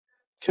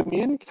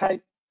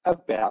 communicate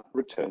about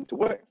return to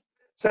work.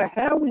 So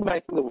how are we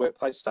making the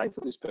workplace safe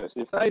for this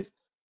person? If they've,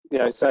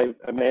 say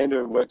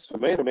Amanda works for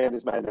me and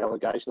Amanda's made an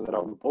allegation that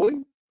I'm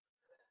bullying,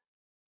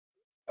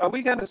 are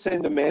we going to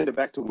send Amanda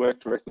back to work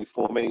directly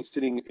for me,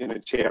 sitting in a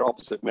chair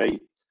opposite me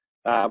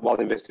while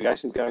the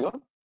investigation is going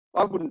on?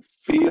 I wouldn't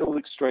feel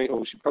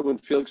or she probably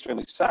wouldn't feel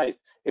extremely safe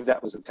if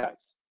that was the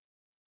case.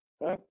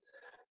 Right?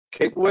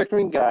 Keep the worker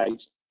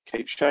engaged,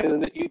 keep showing them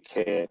that you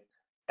care,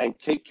 and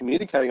keep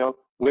communicating on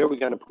where we're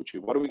going to put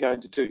you, what are we going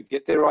to do,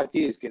 get their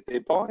ideas, get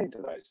their buy-in to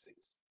those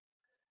things.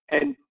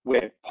 And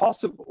where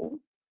possible,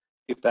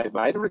 if they've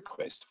made a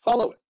request,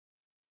 follow it.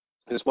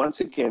 Because once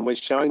again, we're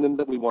showing them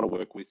that we want to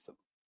work with them.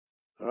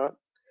 All right?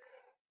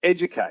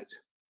 Educate.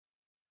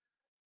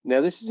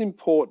 Now, this is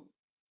important.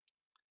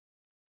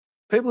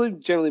 People who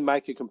generally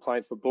make a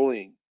complaint for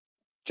bullying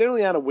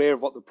generally aren't aware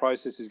of what the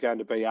process is going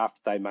to be after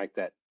they make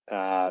that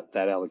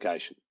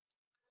allegation.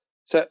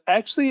 So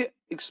actually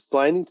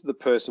explaining to the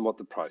person what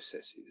the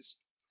process is,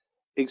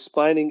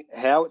 explaining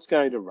how it's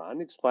going to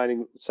run, explaining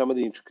what some of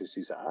the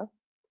intricacies are,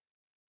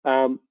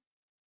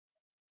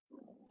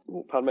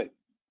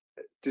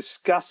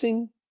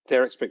 discussing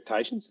their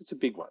expectations, it's a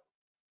big one.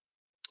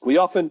 We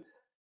often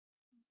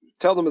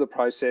tell them of the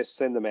process,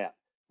 send them out,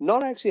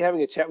 not actually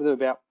having a chat with them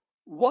about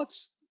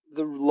what's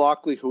the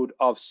likelihood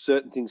of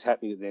certain things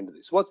happening at the end of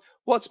this.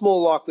 What's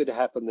more likely to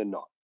happen than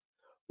not?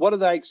 What are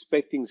they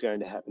expecting is going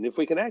to happen? If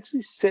we can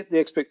actually set the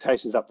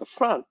expectations up the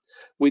front,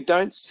 we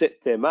don't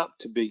set them up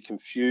to be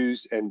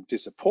confused and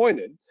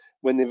disappointed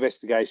when the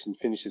investigation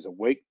finishes a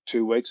week,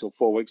 2 weeks, or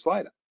 4 weeks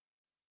later.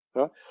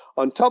 Right?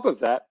 On top of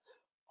that,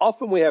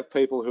 often we have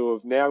people who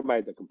have now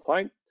made the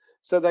complaint,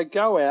 so they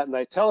go out and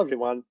they tell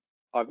everyone,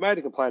 I've made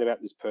a complaint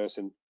about this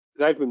person,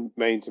 they've been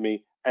mean to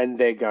me, and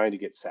they're going to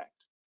get sacked.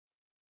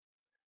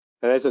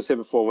 And as I said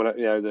before, when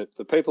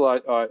the people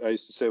I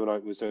used to see when I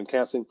was doing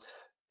counselling,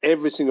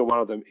 every single one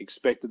of them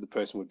expected the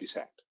person would be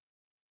sacked.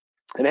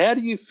 And how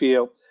do you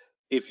feel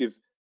if you've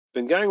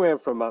been going around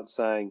for a month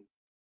saying,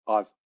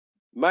 I've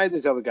made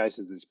these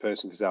allegations to this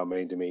person because they were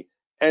mean to me,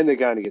 and they're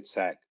going to get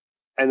sacked,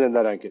 and then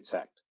they don't get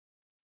sacked?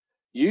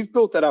 You've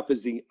built that up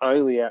as the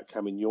only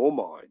outcome in your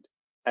mind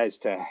as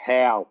to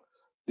how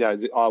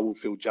I will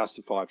feel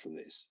justified from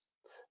this.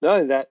 Not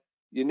only that,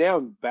 you're now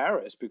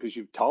embarrassed because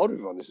you've told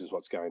everyone this is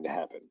what's going to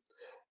happen.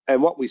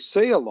 And what we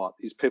see a lot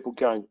is people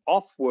going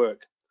off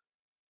work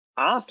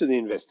after the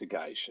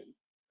investigation,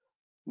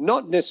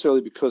 not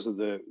necessarily because of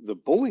the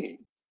bullying,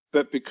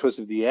 but because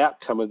of the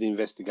outcome of the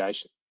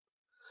investigation.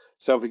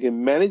 So if we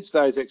can manage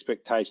those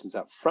expectations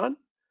up front,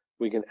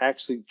 we can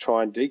actually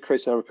try and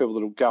decrease the number of people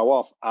that will go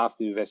off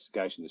after the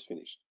investigation is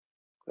finished.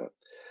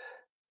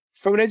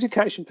 From an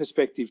education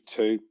perspective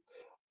too,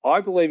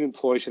 I believe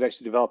employers should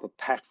actually develop a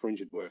pack for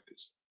injured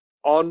workers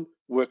on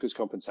workers'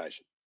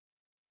 compensation.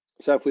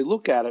 So if we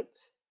look at it,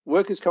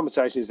 workers'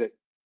 compensation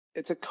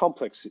it's a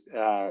complex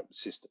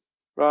system,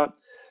 right?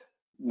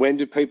 When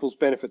do people's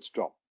benefits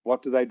drop?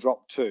 What do they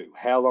drop to?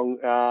 How long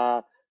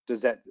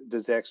does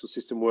the actual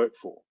system work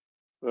for?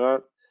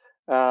 Right?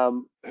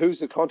 Who's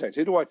the contact?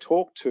 Who do I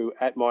talk to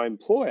at my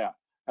employer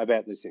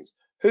about these things?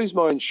 Who's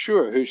my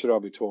insurer? Who should I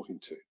be talking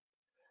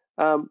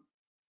to?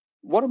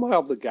 What are my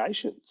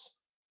obligations?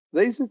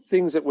 These are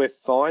things that we're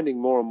finding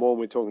more and more when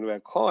we're talking to our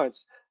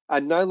clients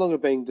are no longer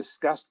being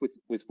discussed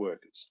with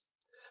workers.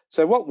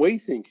 So what we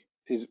think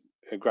is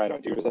a great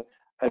idea is a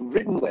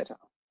written letter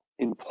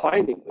in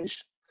plain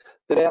English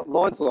that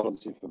outlines a lot of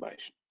this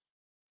information.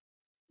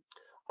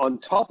 On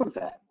top of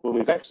that, when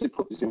we've actually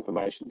put this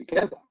information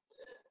together,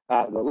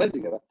 the letter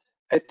together,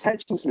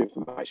 attaching some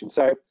information.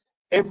 So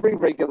every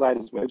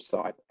regulator's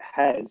website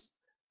has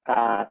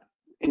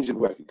injured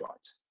worker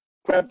guides.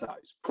 Grab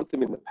those, put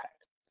them in the pack.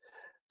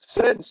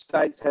 Certain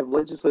states have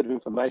legislative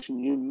information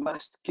you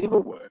must give a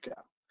worker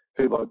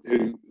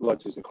who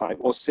lodges a claim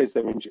or says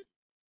they're injured.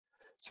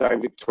 So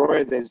in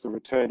Victoria, there's the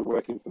return to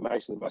work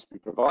information that must be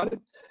provided.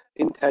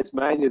 In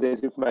Tasmania,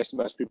 there's information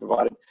that must be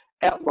provided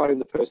outlining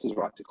the person's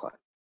right to claim.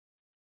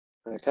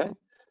 Okay?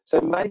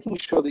 So making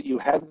sure that you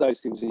have those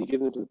things and you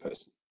give them to the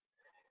person.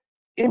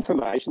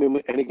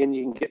 Information, and again,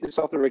 you can get this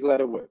off the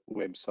regulator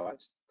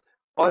websites,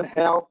 on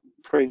how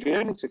pre-injury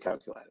earnings are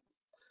calculated.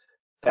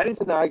 That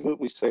is an argument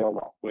we see a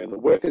lot, where the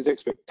worker's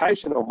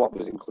expectation on what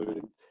was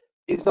included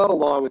is not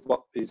aligned with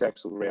what is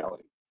actual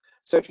reality.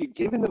 So if you're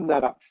giving them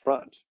that up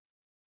front,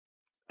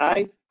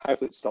 A,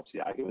 hopefully it stops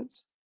the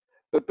arguments,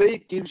 but B,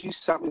 it gives you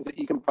something that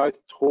you can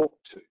both talk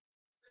to.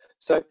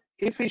 So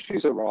if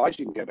issues arise,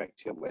 you can go back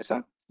to your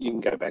letter, you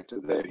can go back to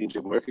the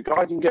injured worker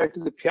guide, you can go to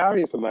the PR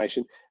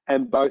information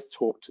and both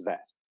talk to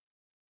that,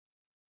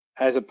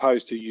 as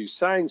opposed to you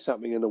saying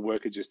something and the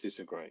worker just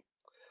disagreeing.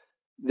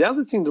 The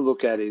other thing to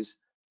look at is,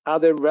 are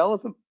there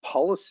relevant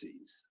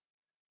policies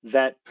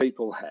that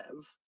people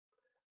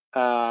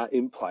have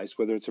in place,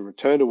 whether it's a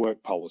return to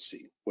work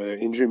policy, whether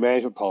injury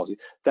management policy,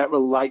 that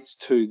relates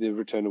to the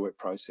return to work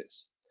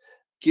process?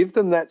 Give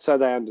them that so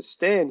they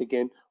understand,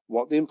 again,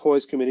 what the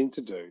employer's committing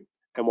to do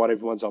and what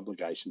everyone's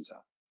obligations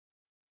are.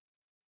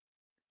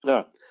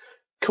 Now,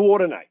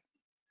 coordinate.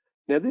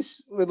 Now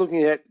this, we're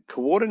looking at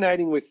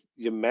coordinating with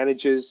your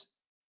managers,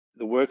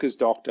 the worker's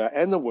doctor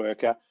and the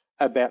worker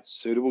about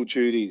suitable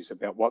duties,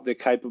 about what they're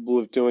capable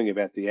of doing,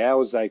 about the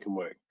hours they can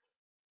work.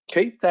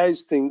 Keep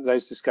those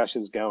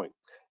discussions going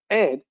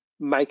and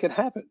make it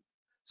happen.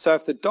 So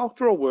if the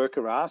doctor or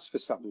worker asks for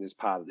something as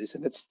part of this,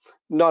 and it's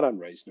not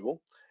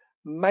unreasonable,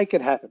 make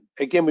it happen.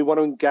 Again, we want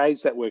to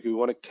engage that worker. We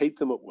want to keep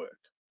them at work.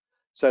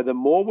 So the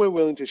more we're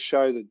willing to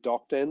show the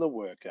doctor and the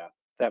worker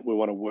that we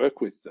want to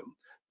work with them,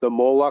 the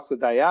more likely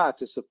they are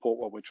to support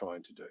what we're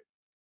trying to do.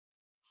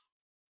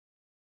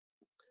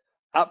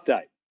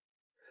 Update.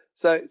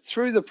 So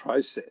through the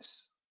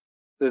process,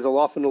 there's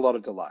often a lot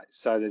of delays.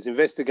 So there's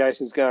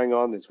investigations going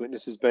on, there's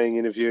witnesses being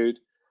interviewed.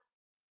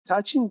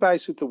 Touching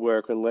base with the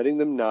worker and letting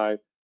them know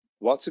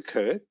what's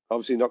occurred,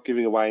 obviously not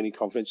giving away any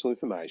confidential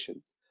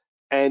information,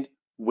 and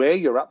where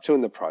you're up to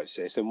in the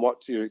process and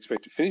what your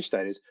expected finish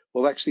date is,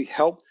 will actually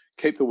help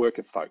keep the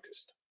worker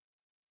focused.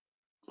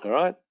 All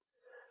right.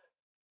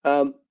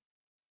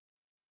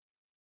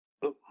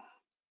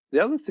 The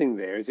other thing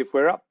there is if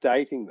we're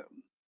updating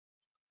them,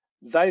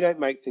 they don't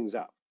make things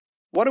up.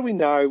 What do we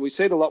know? We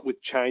see it a lot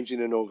with change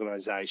in an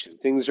organization.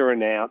 Things are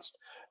announced,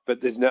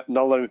 but there's not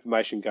a lot of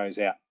information goes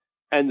out,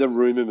 and the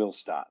rumor mill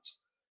starts.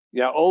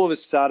 All of a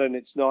sudden,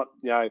 it's not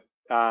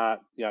 10%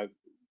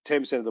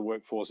 of the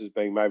workforce is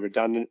being made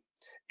redundant.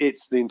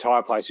 It's the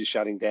entire place is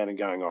shutting down and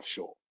going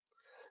offshore.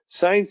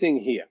 Same thing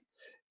here.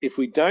 If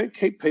we don't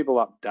keep people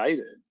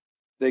updated,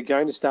 they're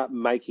going to start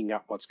making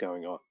up what's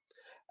going on.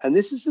 And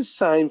this is the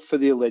same for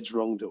the alleged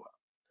wrongdoer.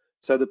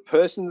 So the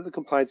person that the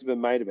complaints have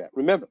been made about,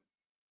 remember,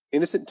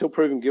 innocent until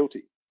proven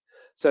guilty.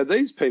 So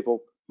these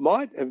people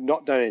might have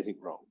not done anything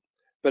wrong,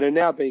 but are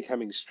now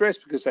becoming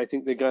stressed because they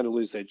think they're going to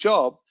lose their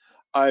job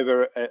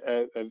over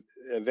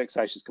a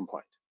vexatious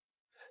complaint.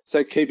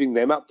 So keeping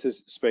them up to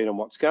speed on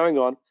what's going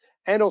on,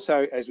 and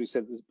also, as we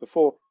said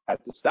before,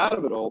 at the start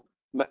of it all,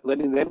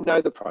 letting them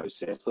know the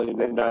process, letting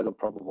them know the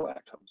probable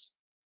outcomes.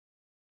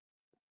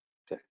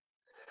 Okay.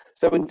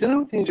 So when dealing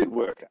with the injured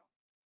worker,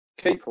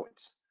 key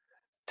points: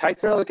 take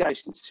their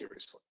allegations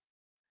seriously,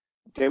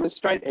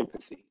 demonstrate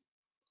empathy,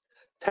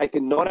 take a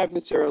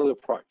non-adversarial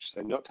approach.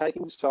 So not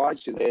taking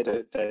sides, you're there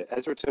to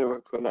as a return to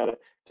work coordinator,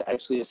 to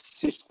actually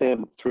assist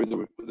them through the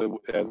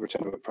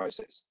return to work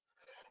process.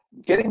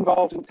 Get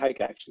involved and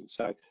take action.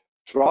 So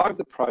drive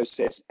the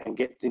process and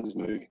get things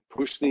moving.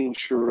 Push the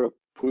insurer,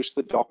 push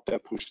the doctor,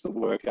 push the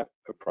worker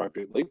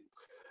appropriately,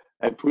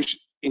 and push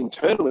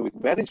internally with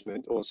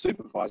management or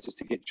supervisors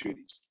to get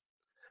duties.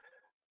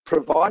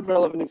 Provide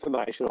relevant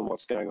information on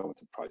what's going on with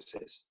the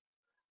process.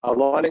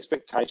 Align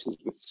expectations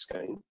with the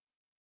scheme.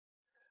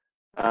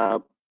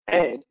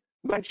 And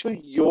make sure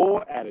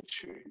your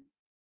attitude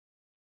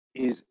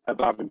is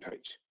above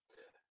impeach.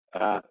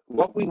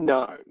 What we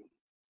know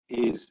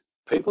is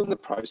people in the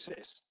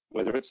process,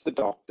 whether it's the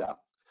doctor,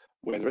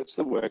 whether it's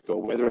the worker,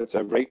 or whether it's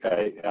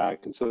a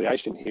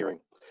conciliation hearing,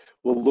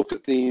 will look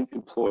at the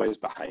employer's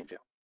behaviour.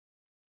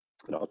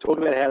 And I'll talk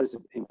about how this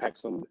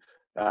impacts on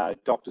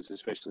doctors,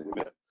 especially in a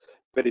minute.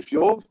 But if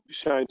you're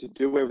shown to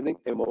do everything,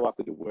 they're more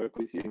likely to work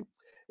with you.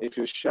 If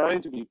you're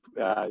shown to be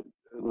a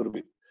little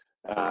bit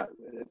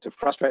to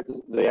frustrate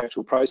the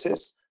actual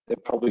process, they're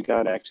probably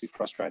going to actually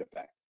frustrate it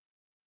back.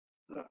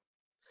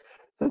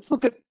 So let's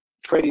look at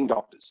treating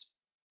doctors.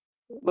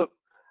 Look,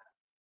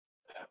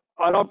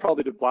 I'm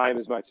probably to blame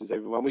as much as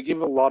everyone. We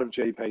give a lot of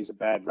GPs a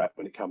bad rap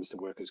when it comes to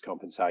workers'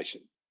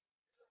 compensation.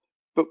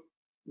 But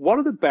what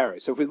are the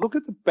barriers? So if we look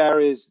at the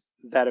barriers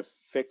that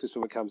affect us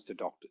when it comes to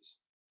doctors,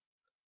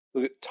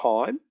 look at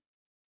time.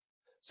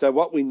 So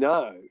what we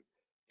know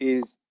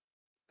is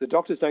the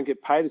doctors don't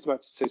get paid as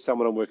much to see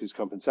someone on workers'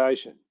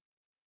 compensation,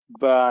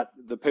 but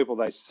the people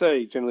they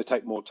see generally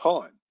take more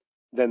time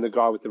than the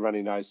guy with the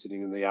runny nose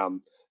sitting in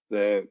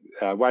the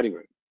waiting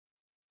room.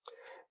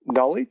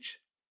 Knowledge.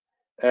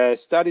 A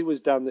study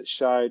was done that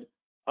showed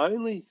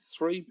only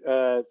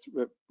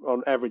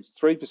on average,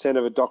 3%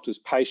 of a doctor's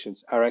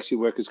patients are actually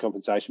workers'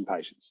 compensation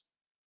patients.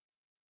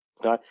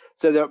 Right?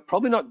 So they're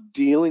probably not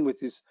dealing with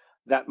this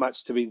that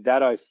much to be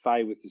that au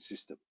fait with the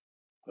system.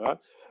 Right?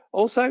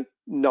 Also,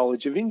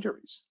 knowledge of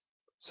injuries.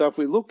 So if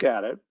we look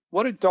at it,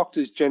 what do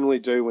doctors generally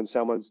do when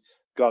someone's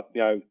got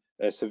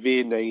a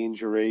severe knee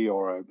injury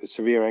or a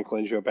severe ankle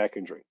injury or back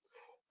injury?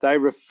 They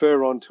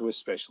refer on to a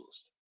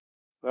specialist.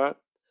 Right?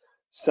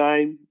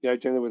 Same,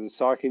 generally with a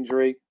psych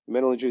injury,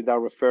 mental injury, they'll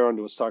refer on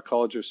to a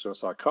psychologist or a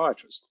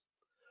psychiatrist.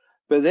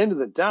 But at the end of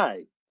the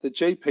day, the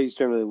GP's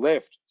generally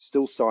left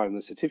still signing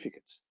the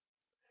certificates,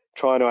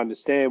 trying to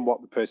understand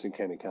what the person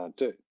can and can't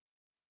do.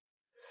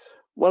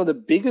 One of the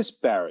biggest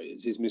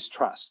barriers is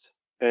mistrust.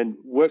 And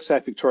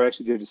WorkSafe Victoria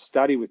actually did a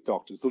study with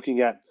doctors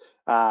looking at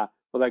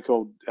what they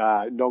called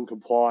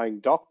non-complying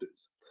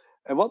doctors.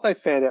 And what they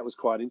found out was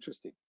quite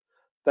interesting.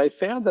 They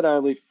found that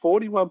only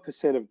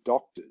 41% of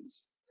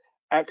doctors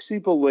actually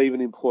believe an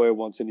employer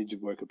wants an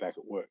injured worker back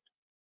at work.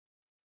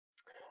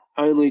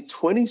 only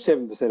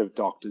 27% of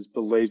doctors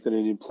believe that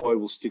an employer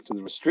will stick to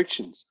the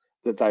restrictions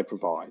that they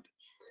provide,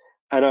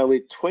 and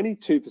only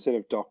 22%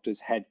 of doctors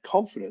had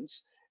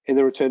confidence in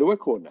the return to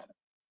work coordinator.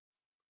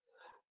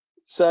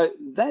 So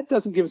that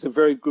doesn't give us a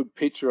very good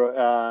picture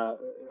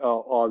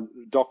on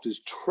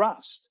doctors'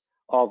 trust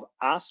of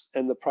us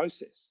and the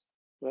process.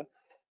 Right?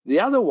 The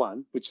other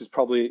one, which is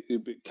probably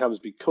comes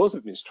because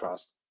of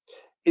mistrust,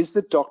 is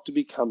the doctor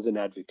becomes an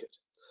advocate.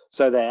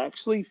 So they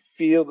actually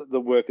feel that the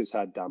work is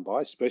hard done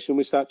by, especially when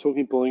we start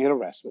talking bullying and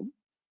harassment,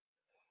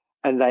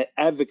 and they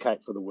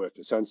advocate for the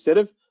worker. So instead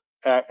of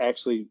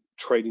actually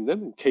treating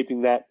them and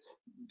keeping that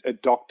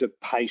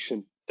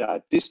doctor-patient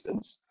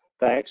distance,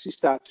 they actually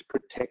start to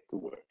protect the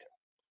worker.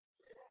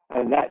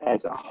 And that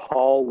adds a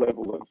whole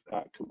level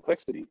of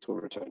complexity to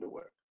a return to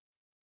work.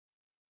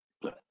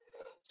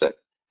 So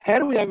how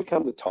do we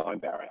overcome the time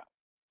barrier?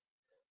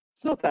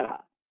 It's not that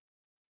hard.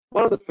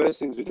 One of the first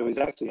things we do is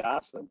actually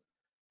ask them,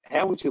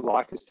 how would you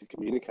like us to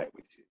communicate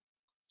with you?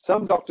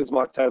 Some doctors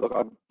might say, look,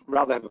 I'd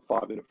rather have a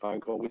 5-minute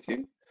phone call with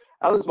you.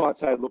 Others might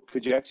say, look,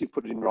 could you actually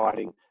put it in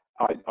writing?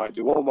 I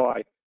do all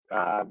my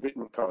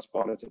written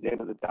correspondence at the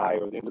end of the day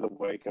or at the end of the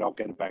week, and I'll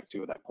get it back to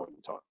you at that point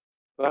in time.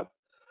 Right?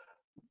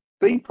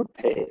 Be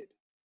prepared.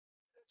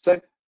 So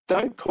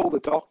don't call the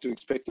doctor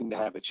expecting to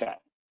have a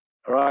chat,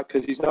 all right,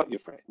 because he's not your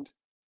friend,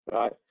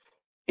 right?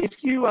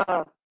 If you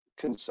are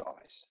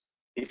concise,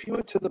 if you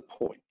are to the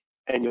point,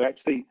 and you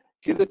actually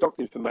give the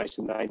doctor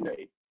information they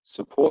need,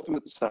 support them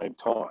at the same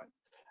time,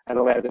 and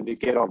allow them to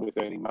get on with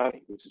earning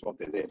money, which is what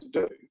they're there to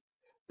do,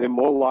 they're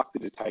more likely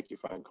to take your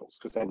phone calls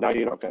because they know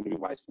you're not going to be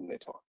wasting their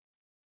time.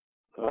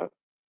 All right?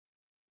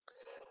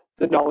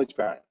 The knowledge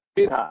barrier,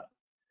 bit harder.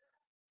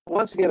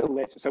 Once again, a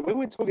letter. So when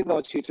we're talking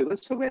knowledge here too,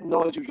 let's talk about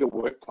knowledge of your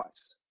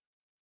workplace,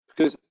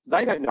 because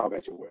they don't know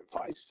about your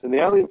workplace, and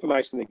the only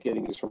information they're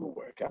getting is from a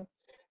worker.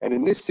 And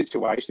in this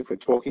situation, if we're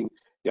talking,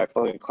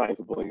 filing a claim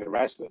for bullying and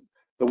harassment,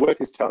 the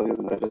worker's telling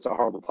them that it's a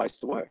horrible place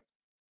to work.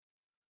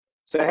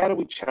 So how do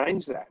we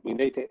change that? We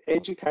need to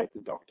educate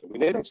the doctor. We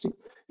need actually,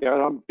 and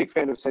I'm a big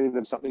fan of sending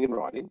them something in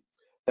writing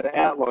that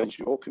outlines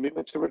your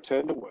commitment to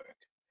return to work,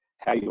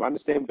 how you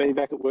understand being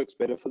back at work's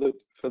better for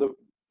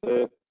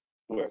the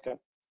worker.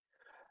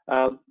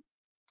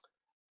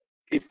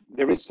 If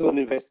there is still an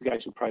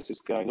investigation process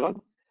going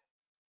on,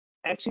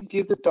 actually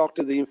give the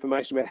doctor the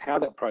information about how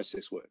that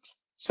process works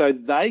so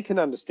they can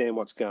understand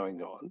what's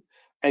going on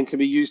and can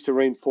be used to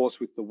reinforce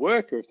with the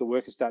worker if the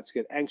worker starts to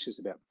get anxious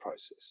about the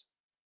process.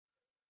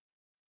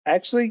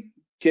 Actually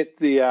get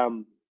the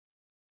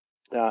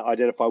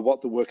identify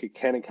what the worker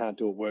can and can't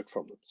do at work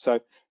from them. So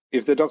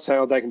if the doc say,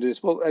 oh, they can do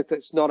this, well,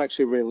 that's not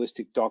actually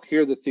realistic, doc.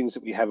 Here are the things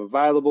that we have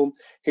available.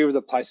 Here are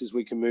the places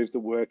we can move the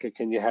worker.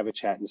 Can you have a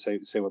chat and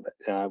see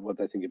what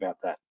they think about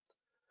that?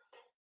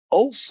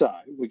 Also,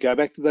 we go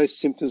back to those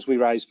symptoms we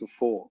raised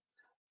before.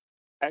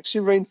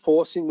 Actually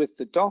reinforcing with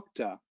the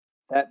doctor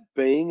that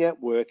being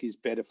at work is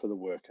better for the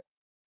worker.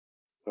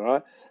 All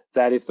right?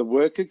 That if the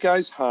worker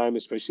goes home,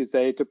 especially if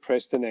they're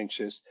depressed and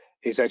anxious,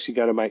 it's actually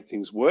going to make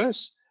things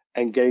worse,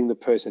 and getting the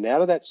person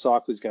out of that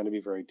cycle is going to be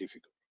very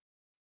difficult.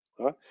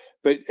 All right?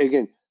 But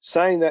again,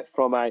 saying that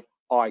from a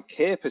I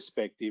care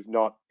perspective,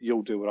 not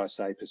you'll do what I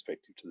say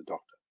perspective to the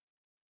doctor.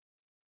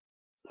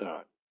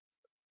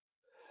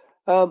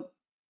 All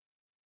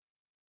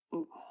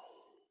right.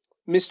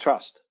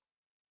 Mistrust.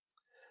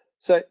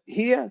 So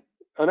here,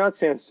 I know it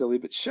sounds silly,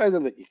 but show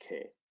them that you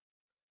care.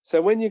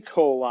 So when you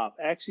call up,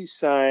 actually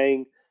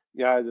saying,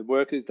 the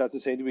worker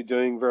doesn't seem to be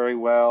doing very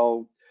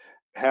well,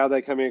 how are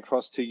they coming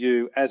across to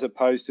you, as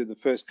opposed to the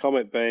first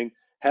comment being,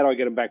 how do I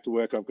get them back to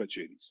work? I've got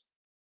duties.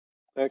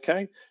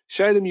 Okay?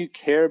 Show them you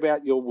care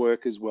about your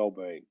workers'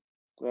 well-being.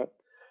 Right?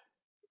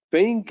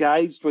 Be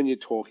engaged when you're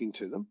talking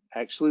to them.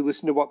 Actually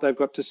listen to what they've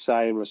got to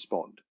say and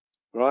respond.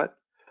 Right?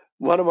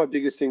 One of my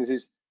biggest things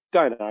is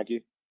don't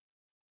argue.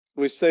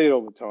 We see it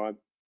all the time.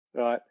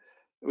 Right?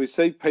 We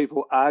see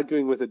people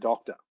arguing with a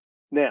doctor.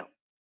 Now,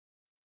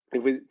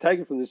 if we take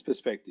it from this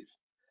perspective,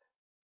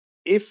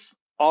 if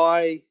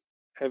I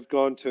have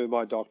gone to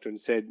my doctor and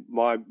said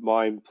my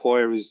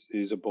employer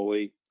is a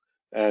bully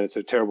and it's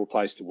a terrible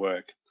place to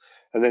work,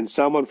 and then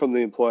someone from the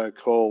employer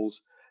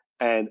calls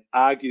and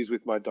argues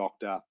with my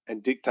doctor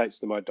and dictates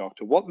to my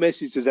doctor, what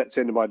message does that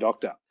send to my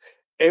doctor?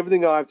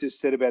 Everything I've just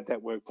said about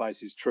that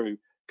workplace is true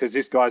because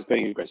this guy's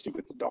being aggressive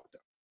with the doctor.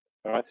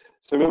 All right.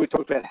 So remember, we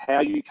talked about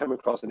how you come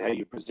across and how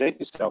you present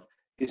yourself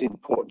is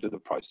important to the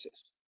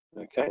process.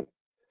 Okay.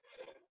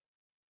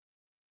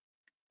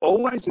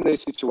 Always in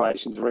these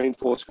situations,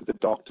 reinforce with the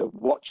doctor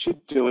what you're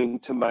doing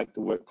to make the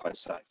workplace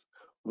safe.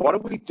 What are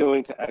we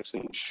doing to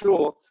actually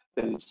ensure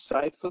that it's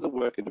safe for the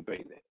worker to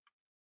be there?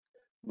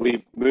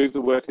 We've moved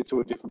the worker to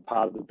a different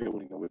part of the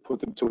building, or we've put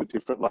them to a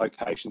different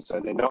location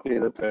so they're not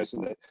near the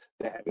person that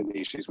they're having the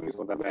issues with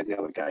or they made the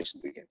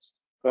allegations against.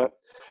 But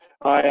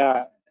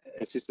I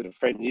assisted a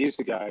friend years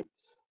ago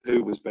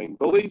who was being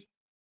bullied.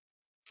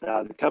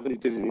 The company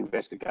did an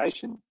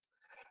investigation,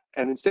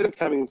 and instead of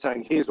coming and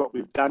saying, here's what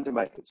we've done to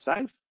make it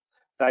safe,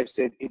 they've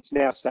said, it's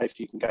now safe,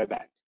 you can go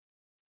back.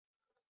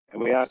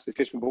 And we asked the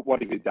question, well,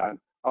 what have you done?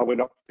 oh, we're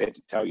not prepared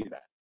to tell you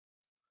that.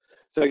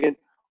 So again,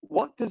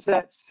 what does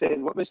that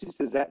send? What message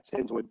does that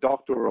send to a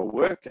doctor or a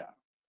worker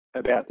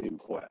about the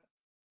employer?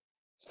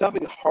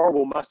 Something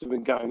horrible must have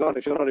been going on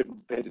if you're not even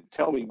prepared to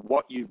tell me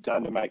what you've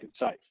done to make it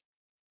safe.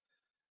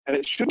 And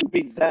it shouldn't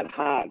be that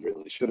hard,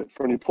 really, should it,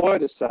 for an employer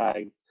to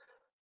say,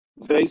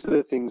 these are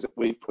the things that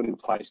we've put in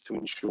place to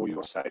ensure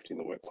your safety in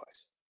the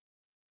workplace.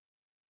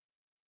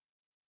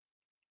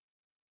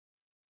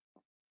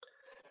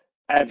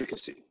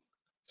 Advocacy.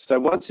 So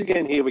once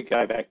again, here we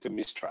go back to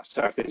mistrust.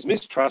 So if there's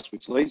mistrust,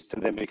 which leads to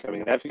them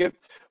becoming an advocate,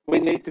 we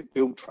need to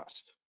build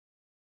trust,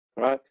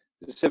 right?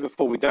 As I said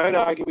before, we don't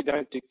argue, we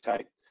don't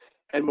dictate.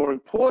 And more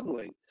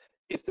importantly,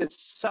 if there's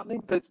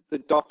something that the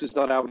doctor's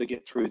not able to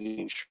get through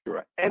the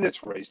insurer and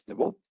it's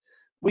reasonable,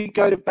 we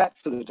go to bat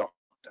for the doctor.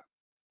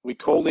 We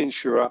call the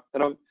insurer,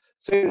 and I've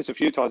seen this a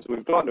few times,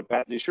 we've gone to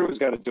bat, the insurer's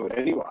going to do it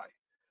anyway.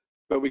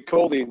 But we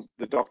call the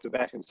doctor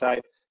back and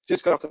say,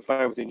 just got off the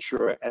phone with the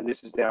insurer and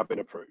this has now been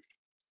approved,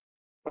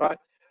 right?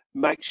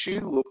 Makes you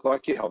look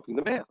like you're helping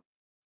them out,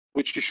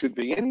 which you should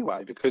be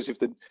anyway, because if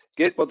they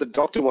get what the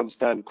doctor wants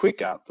done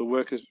quicker, the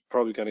worker's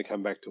probably going to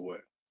come back to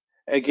work.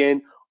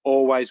 Again,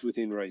 always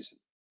within reason,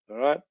 all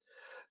right?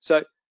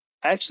 So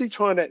actually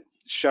trying to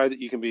show that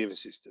you can be of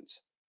assistance,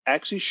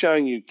 actually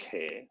showing you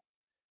care,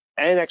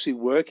 and actually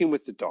working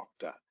with the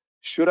doctor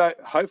should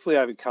hopefully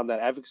overcome that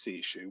advocacy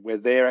issue where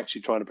they're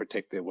actually trying to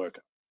protect their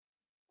worker,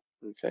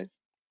 okay?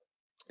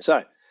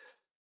 So,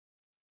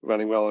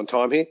 running well on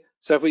time here.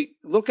 So if we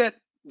look at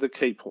the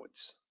key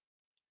points,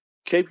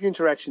 keep your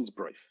interactions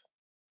brief,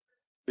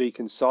 be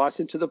concise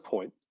and to the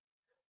point,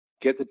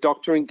 get the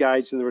doctor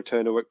engaged in the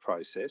return to work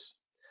process,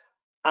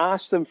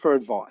 ask them for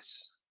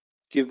advice,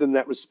 give them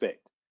that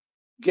respect,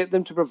 get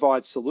them to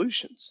provide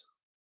solutions,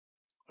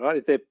 right?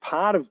 If they're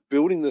part of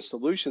building the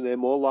solution, they're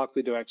more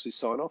likely to actually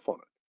sign off on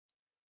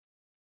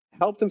it.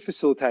 Help them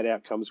facilitate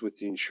outcomes with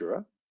the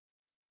insurer,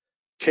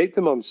 keep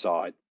them on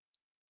side,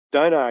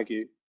 don't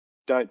argue,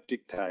 don't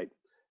dictate,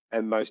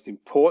 and most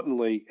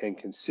importantly and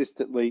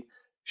consistently,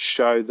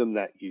 show them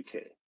that you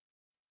care.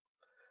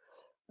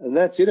 And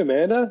that's it,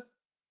 Amanda.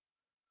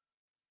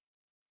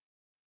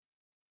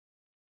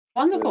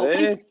 Wonderful.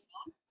 Thank you.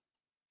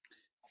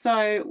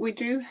 So we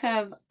do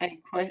have a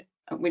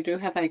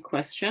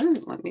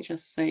question. Let me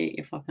just see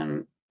if I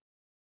can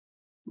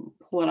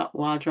pull it up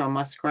larger on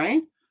my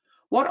screen.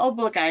 What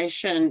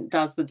obligation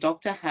does the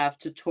doctor have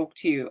to talk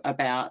to you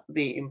about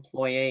the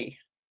employee?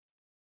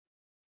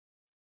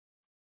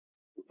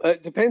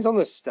 It depends on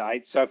the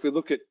state. So if we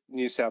look at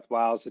New South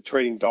Wales, the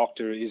treating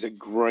doctor is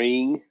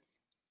agreeing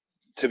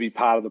to be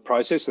part of the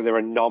process, so they're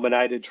a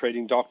nominated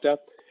treating doctor.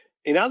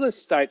 In other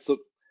states,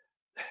 look,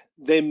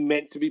 they're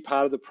meant to be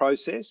part of the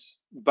process,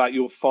 but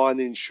you'll find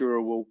the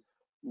insurer will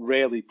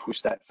rarely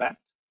push that fact.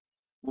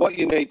 What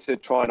you need to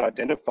try and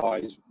identify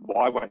is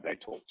why won't they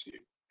talk to you?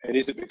 And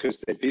is it because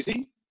they're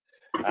busy?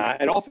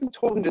 And often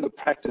talking to the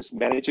practice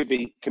manager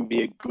can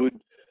be a good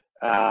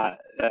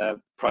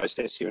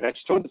process here. And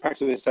actually talking to the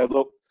practice manager and say,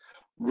 look,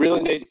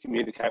 really need to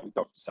communicate with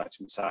Dr. Such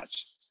and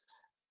Such.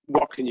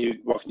 What can you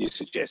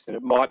suggest? And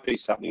it might be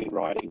something in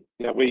writing.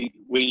 You know,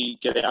 we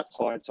get our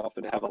clients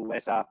often have a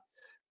letter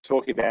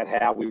talking about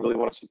how we really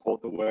want to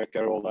support the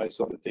worker, all those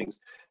sort of things.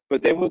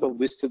 But then with a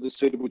list of the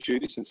suitable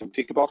duties and some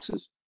ticker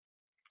boxes.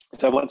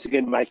 So once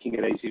again, making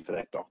it easy for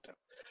that doctor.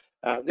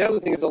 The other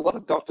thing is a lot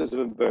of doctors have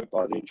been burnt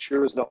by the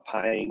insurers not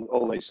paying,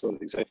 all these sort of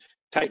things. So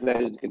taking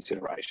that into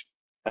consideration.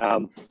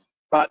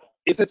 But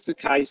if it's the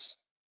case,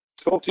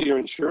 talk to your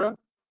insurer.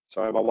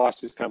 Sorry, my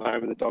wife's just come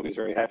home and the dog is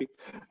very happy.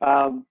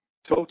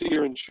 Talk to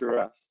your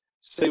insurer,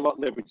 see what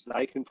leverage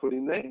they can put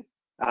in there.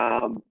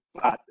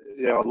 But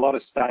you know, a lot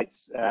of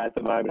states at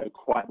the moment are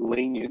quite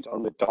lenient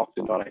on the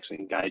doctor not actually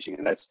engaging,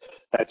 and that's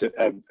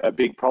a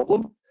big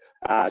problem.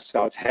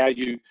 So it's how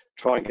you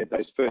try and get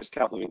those first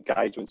couple of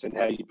engagements and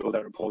how you build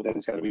that rapport then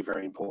is going to be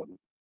very important.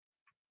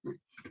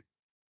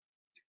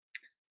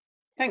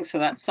 Thanks for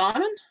that,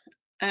 Simon.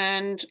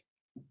 And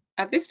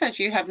at this stage,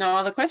 you have no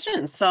other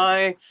questions.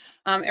 So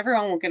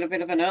everyone will get a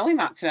bit of an early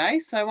mark today.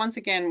 So once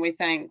again, we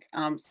thank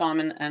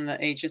Simon and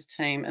the Aegis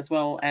team, as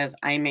well as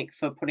AMIC,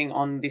 for putting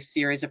on this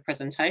series of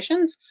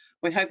presentations.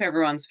 We hope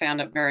everyone's found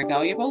it very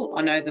valuable.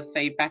 I know the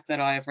feedback that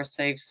I have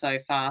received so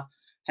far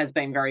has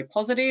been very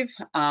positive,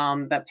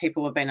 that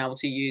people have been able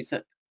to use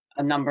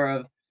a number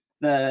of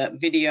the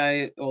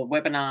video or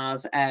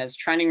webinars as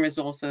training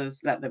resources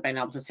that they've been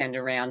able to send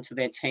around to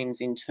their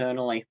teams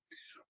internally.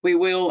 We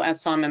will,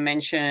 as Simon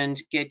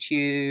mentioned, get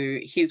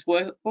you his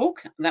workbook.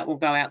 That will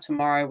go out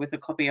tomorrow with a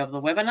copy of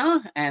the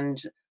webinar,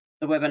 and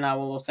the webinar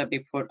will also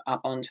be put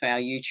up onto our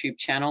YouTube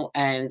channel,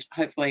 and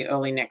hopefully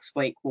early next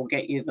week we'll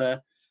get you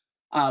the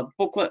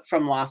booklet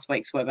from last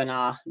week's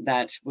webinar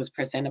that was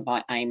presented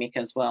by AMIC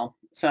as well.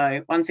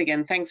 So once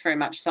again, thanks very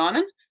much,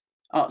 Simon.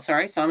 Oh,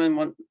 sorry,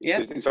 Simon.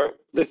 Yeah. Sorry,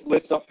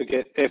 let's not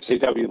forget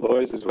FCW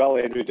lawyers as well.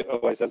 Andrew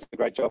always does a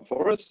great job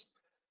for us.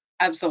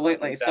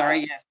 Absolutely.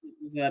 Sorry, yes,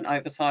 it was an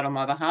oversight on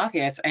my behalf.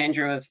 Yes,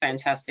 Andrew is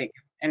fantastic.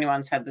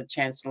 Anyone's had the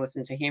chance to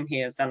listen to him, he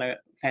has done a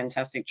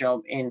fantastic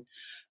job in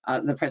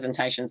the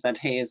presentations that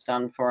he has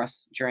done for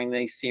us during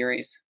these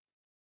series.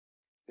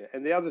 Yeah,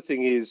 and the other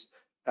thing is,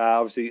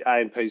 obviously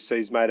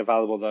AMPC's made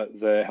available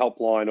the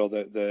helpline or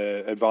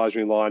the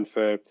advisory line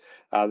for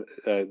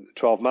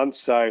 12 months.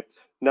 So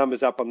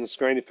numbers up on the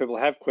screen. If people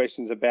have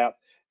questions about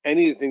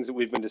any of the things that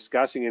we've been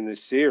discussing in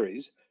this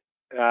series,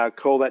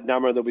 call that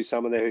number and there'll be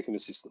someone there who can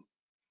assist them.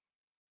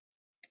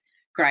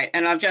 Great,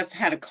 and I've just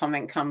had a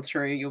comment come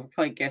through. You'll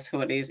probably guess who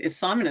it is. Is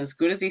Simon as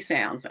good as he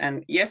sounds?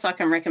 And yes, I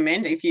can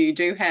recommend, if you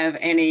do have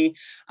any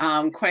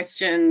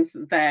questions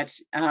that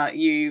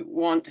you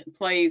want,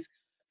 please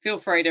feel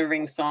free to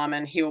ring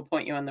Simon. He'll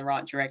point you in the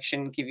right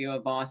direction, give you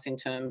advice in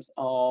terms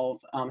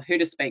of who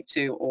to speak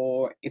to,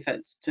 or if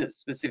it's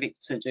specific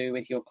to do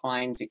with your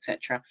claims,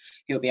 etc.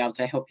 He'll be able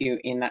to help you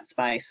in that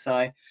space.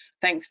 So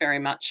thanks very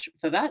much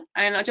for that.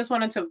 And I just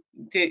wanted to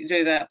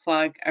do that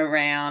plug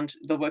around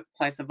the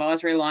Workplace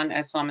Advisory Line.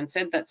 As Simon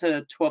said, that's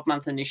a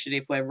 12-month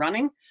initiative we're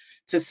running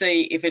to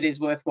see if it is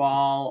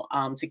worthwhile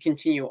to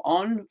continue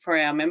on for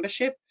our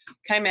membership.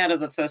 Came out of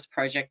the first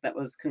project that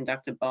was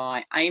conducted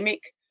by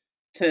AMIC,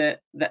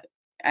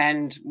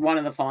 and one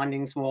of the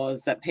findings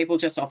was that people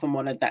just often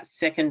wanted that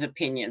second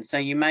opinion. So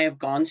you may have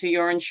gone to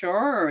your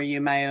insurer, or you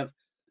may have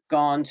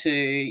gone to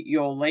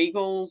your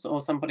legals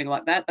or somebody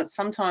like that, but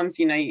sometimes,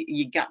 you know,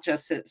 your gut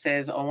just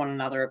says, I want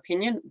another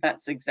opinion.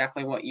 That's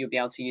exactly what you'll be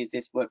able to use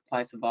this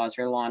Workplace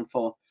Advisory Line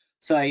for.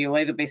 So you'll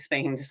either be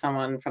speaking to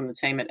someone from the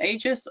team at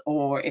Aegis,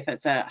 or if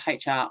it's a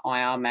HR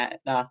IR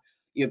matter,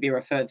 you'll be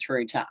referred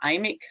through to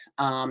AMIC,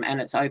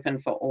 and it's open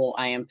for all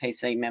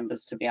AMPC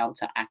members to be able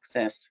to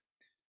access.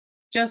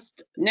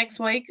 Just next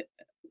week,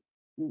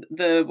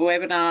 the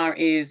webinar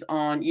is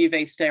on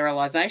UV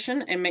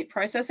sterilisation and meat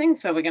processing.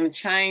 So we're going to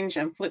change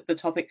and flip the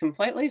topic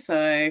completely.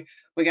 So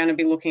we're going to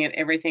be looking at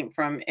everything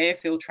from air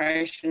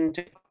filtration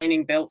to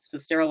cleaning belts to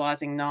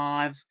sterilising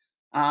knives,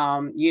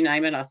 you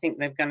name it. I think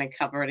they're going to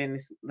cover it in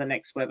the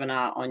next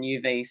webinar on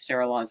UV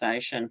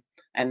sterilisation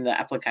and the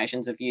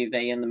applications of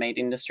UV in the meat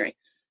industry.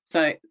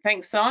 So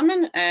thanks,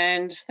 Simon,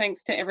 and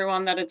thanks to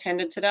everyone that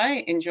attended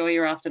today. Enjoy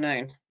your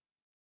afternoon.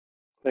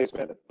 Thanks,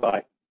 Amanda.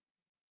 Bye.